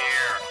hands in the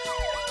air.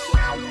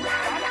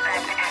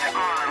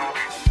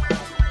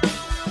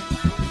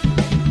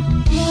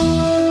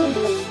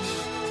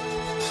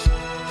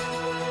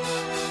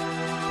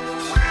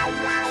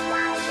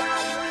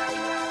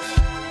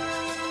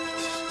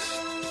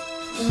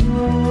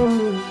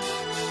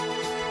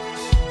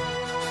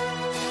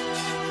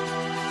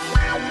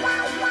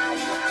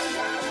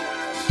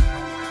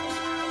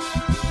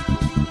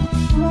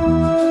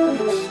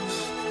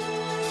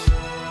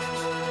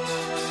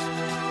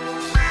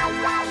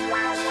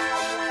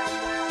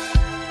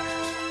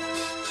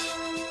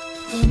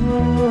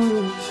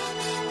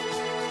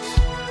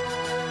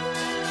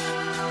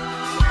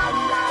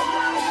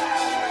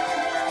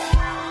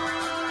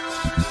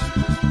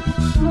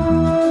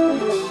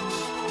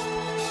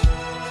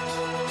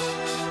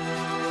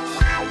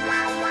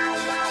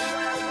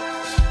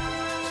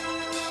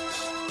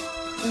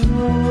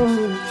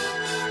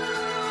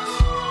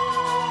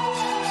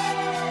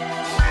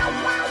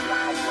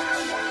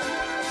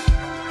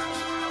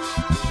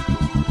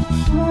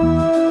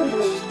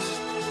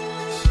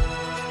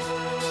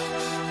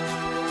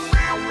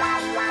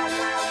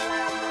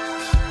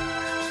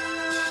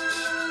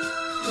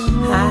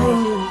 Hi,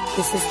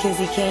 this is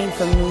Kizzy Kane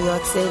from New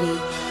York City.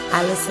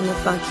 I listen to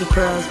Funky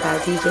Pearls by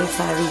DJ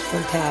Tarek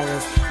from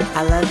Paris.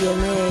 I love your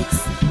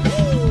mix.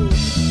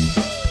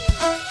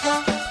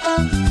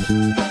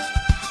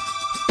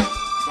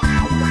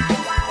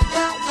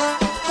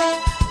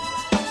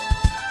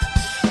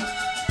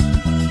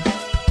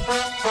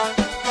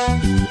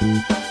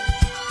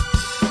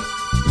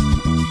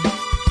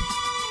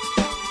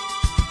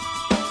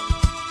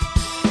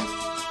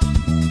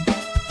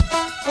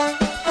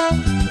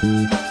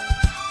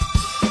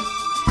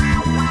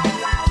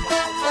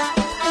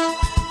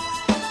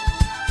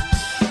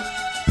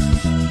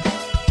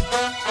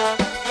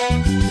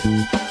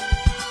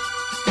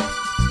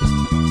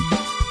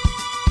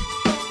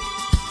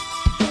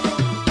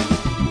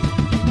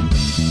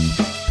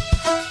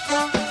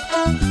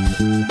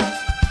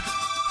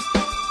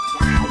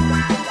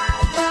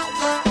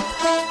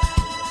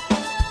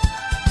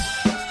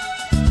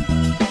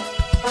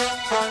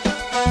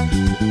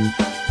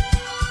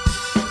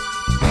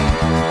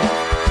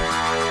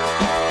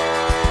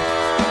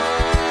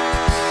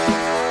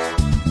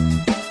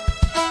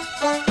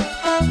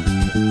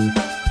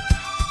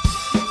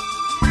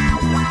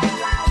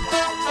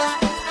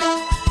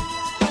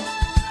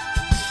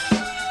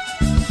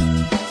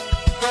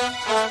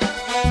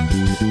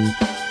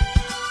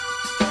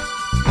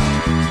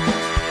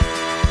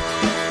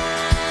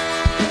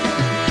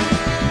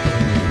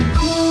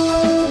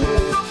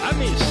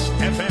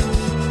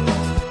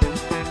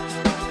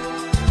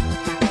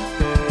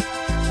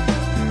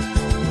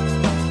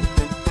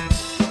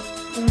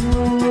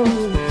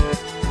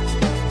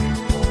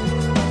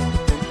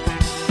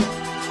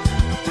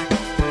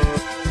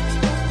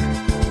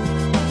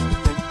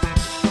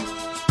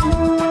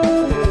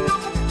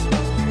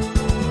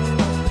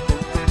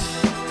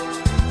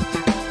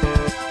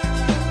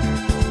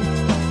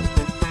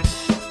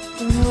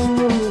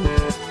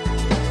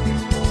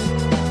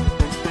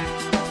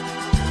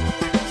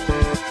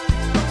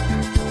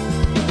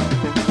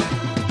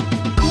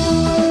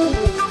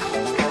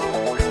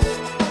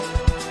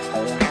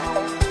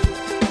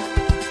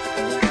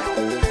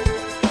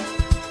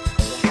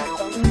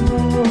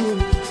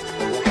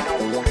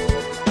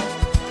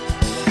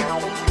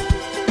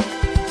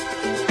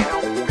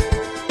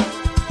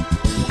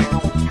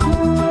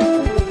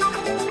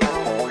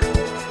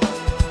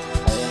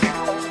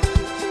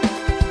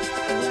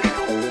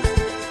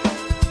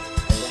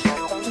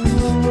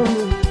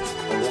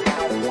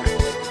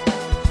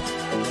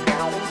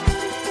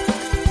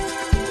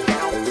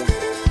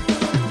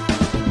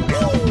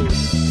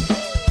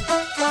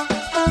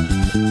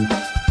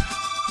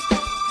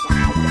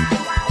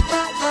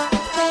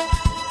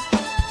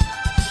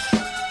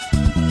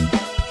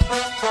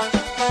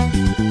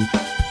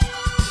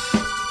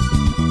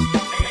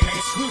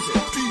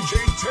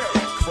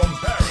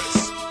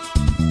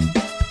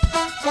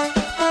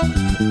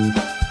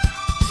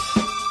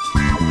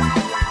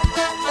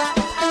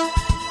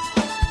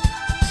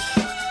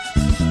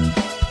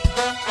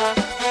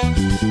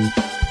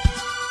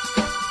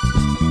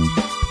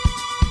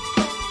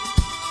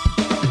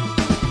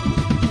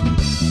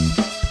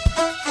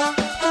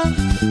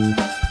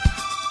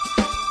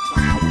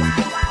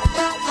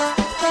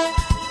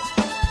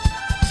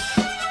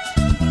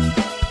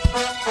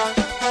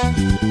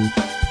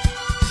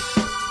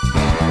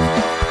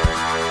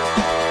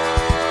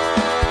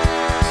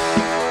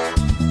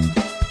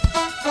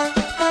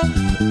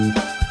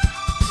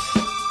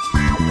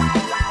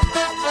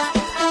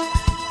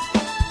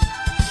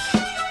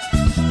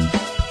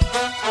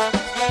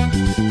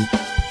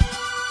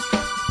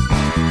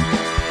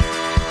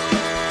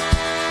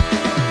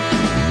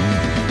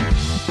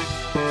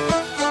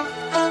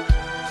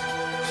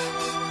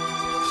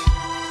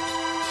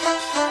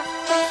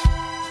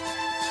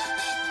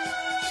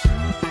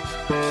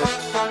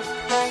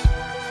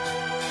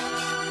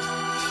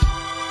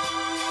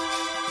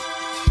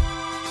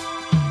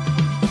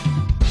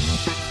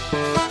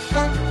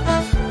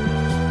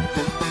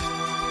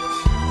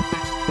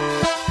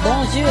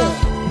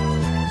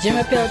 Je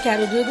m'appelle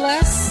Carol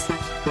Douglas.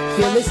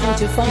 You're listening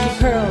to Funky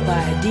Pearl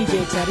by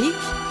DJ Tarek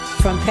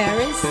from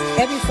Paris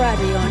every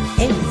Friday on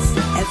Ace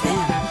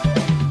FM.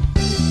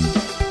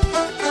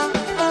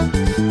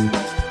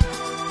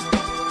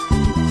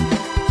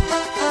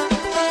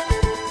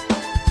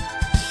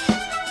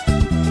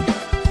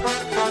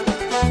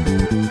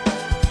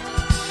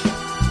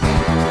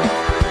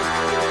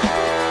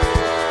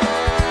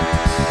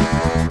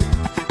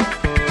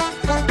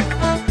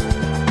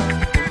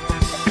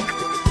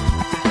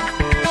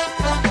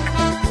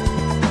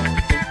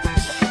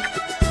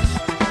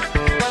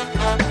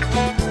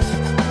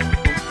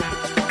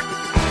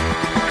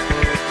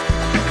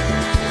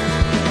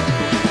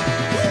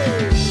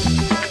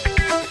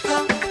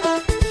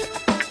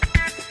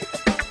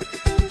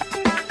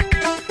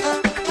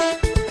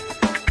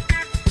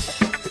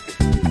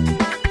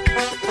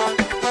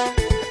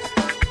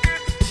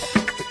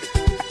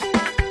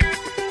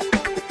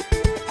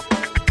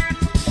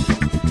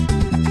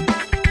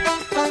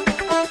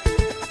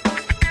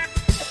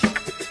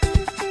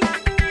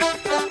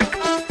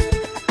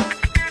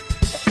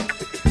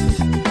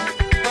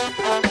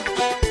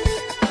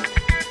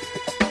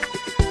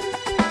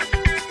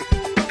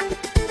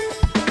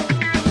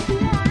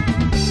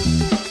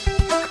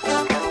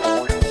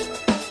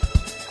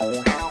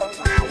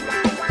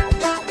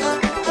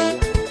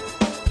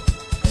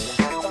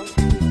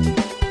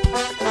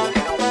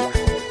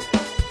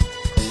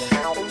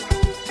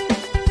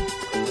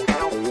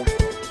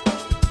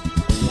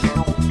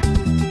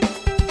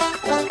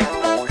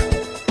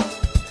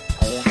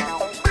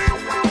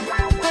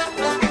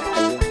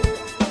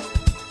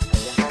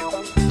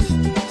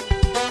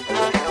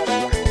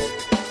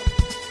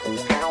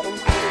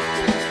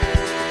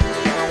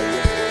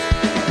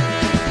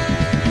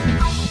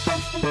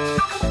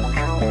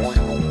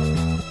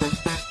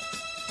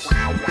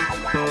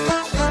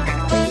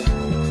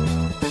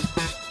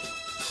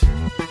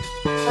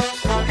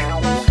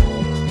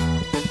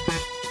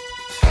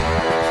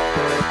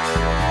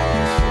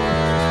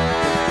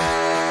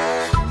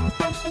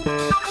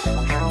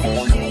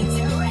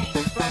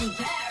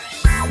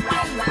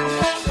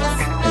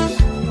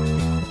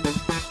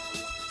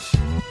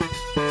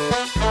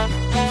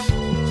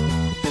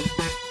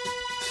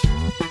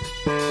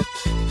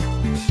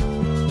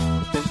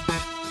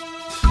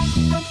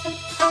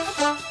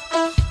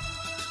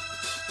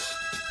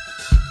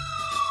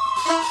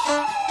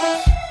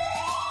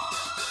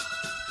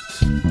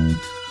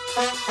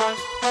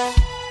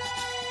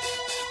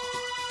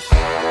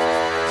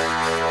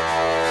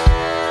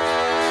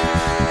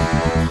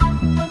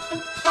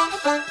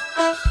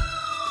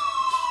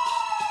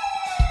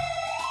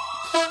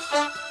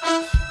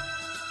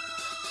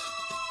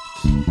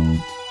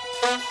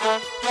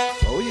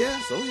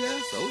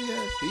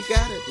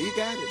 He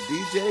got it.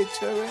 DJ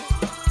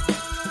Tarek.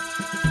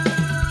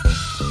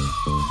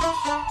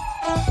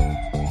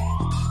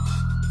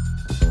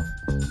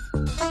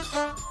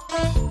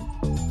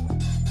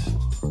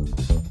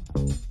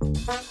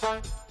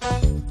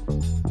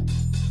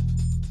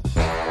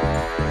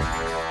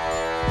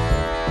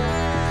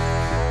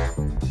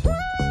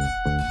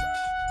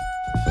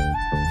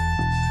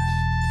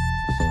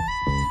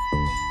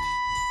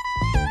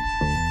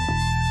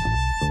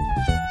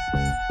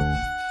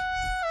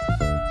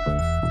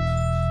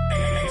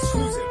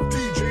 Exclusive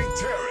DJ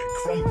Tarek.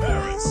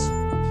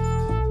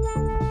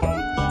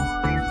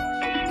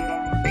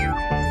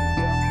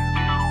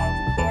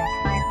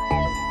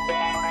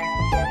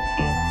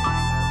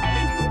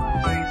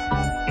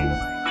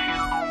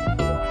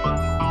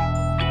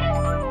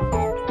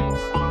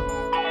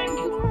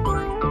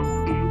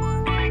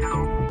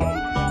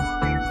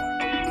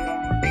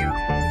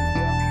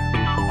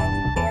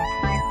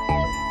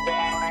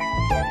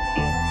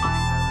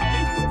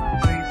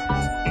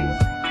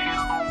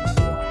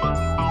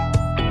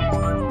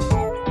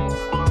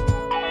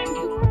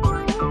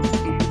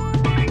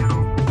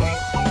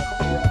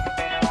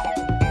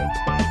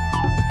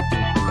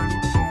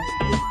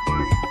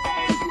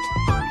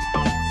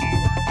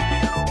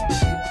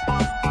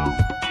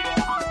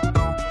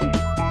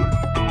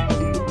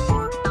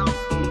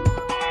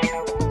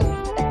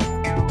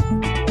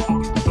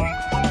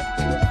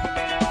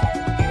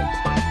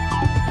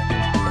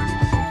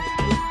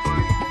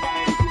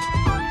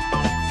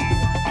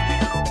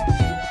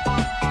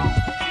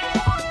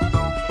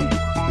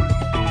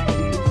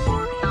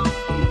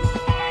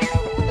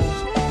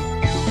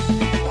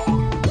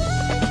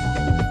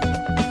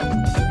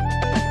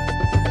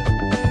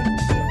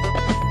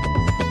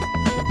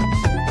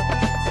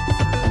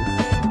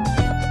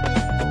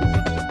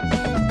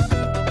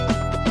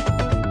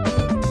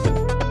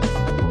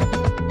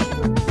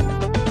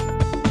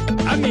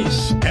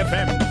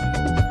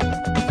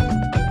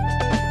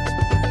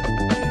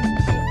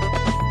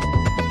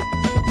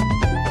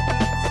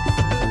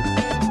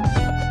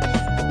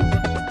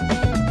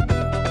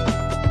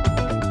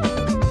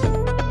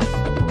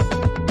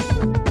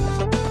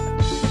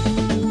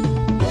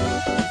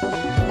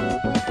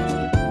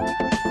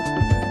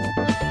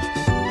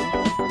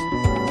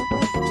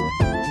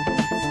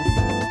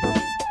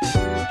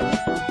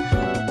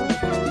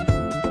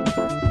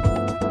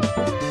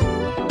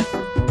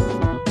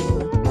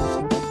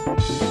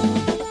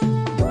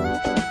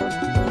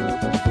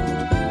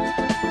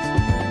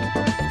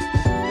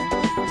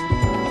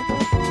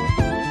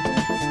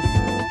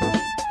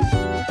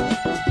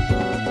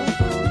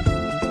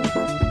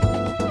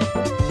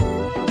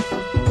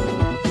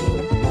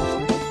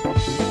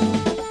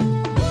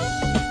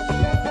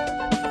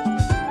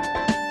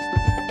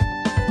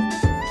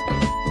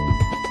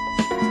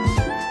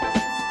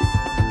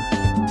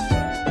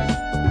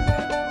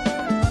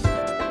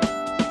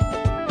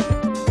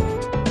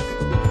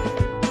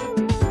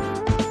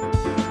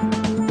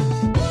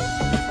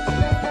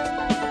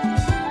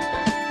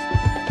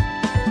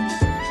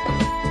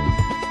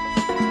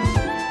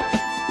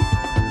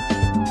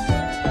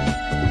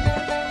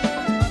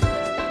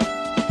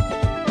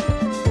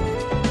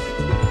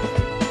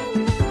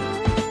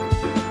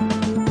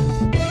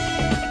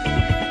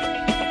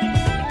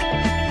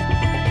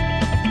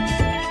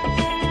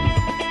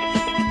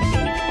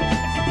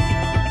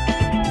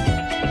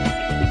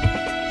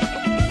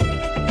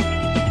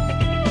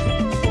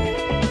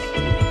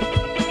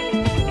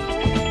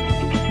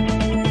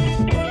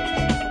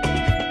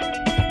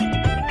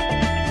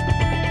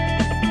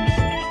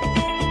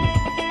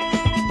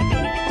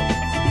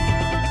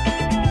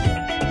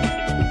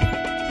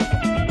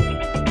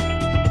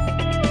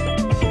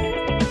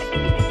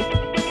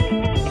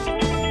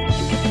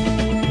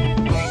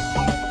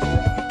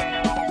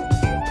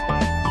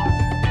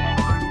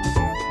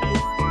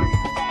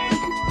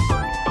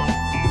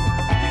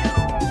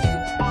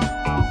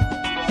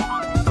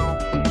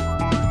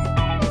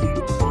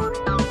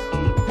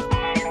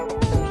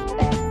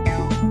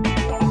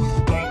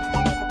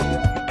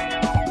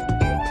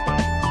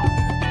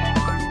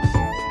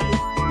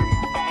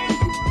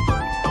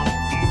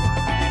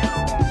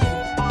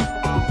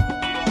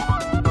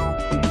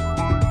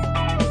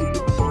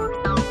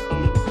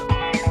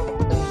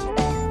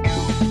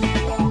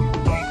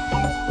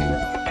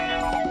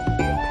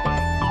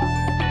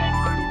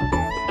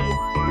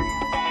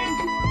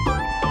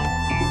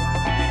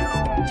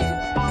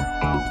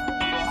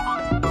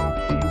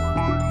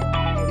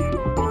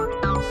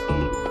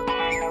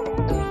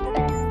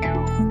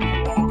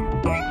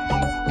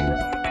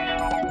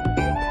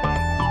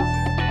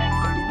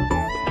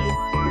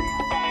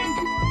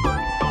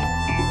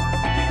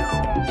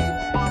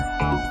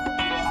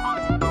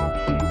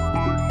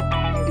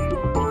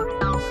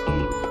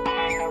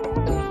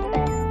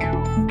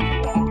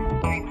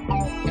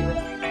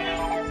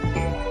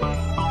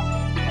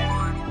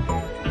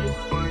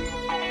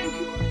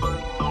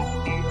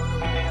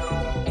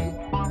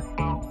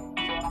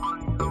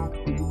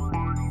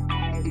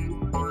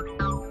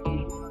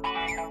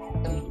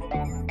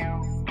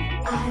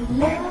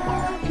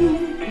 love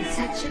you. It's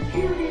such a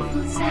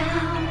beautiful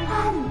sound.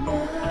 I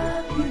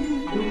love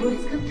you. The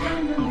words come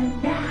tumbling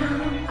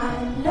down.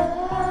 I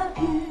love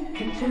you.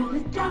 Can turn the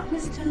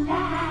darkness to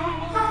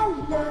light. I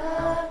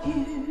love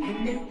you.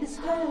 And make this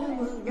whole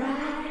world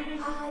right.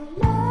 I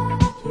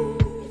love you.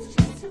 It's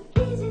just so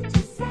easy to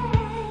say.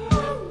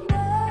 I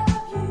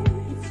love you.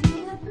 It's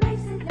you that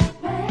makes it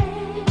that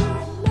way.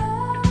 I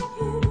love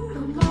you.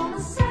 I'm gonna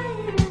say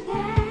it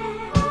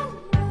again. I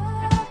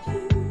love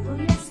you. Oh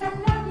yes, I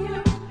love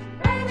you.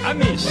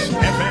 Amis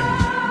FM.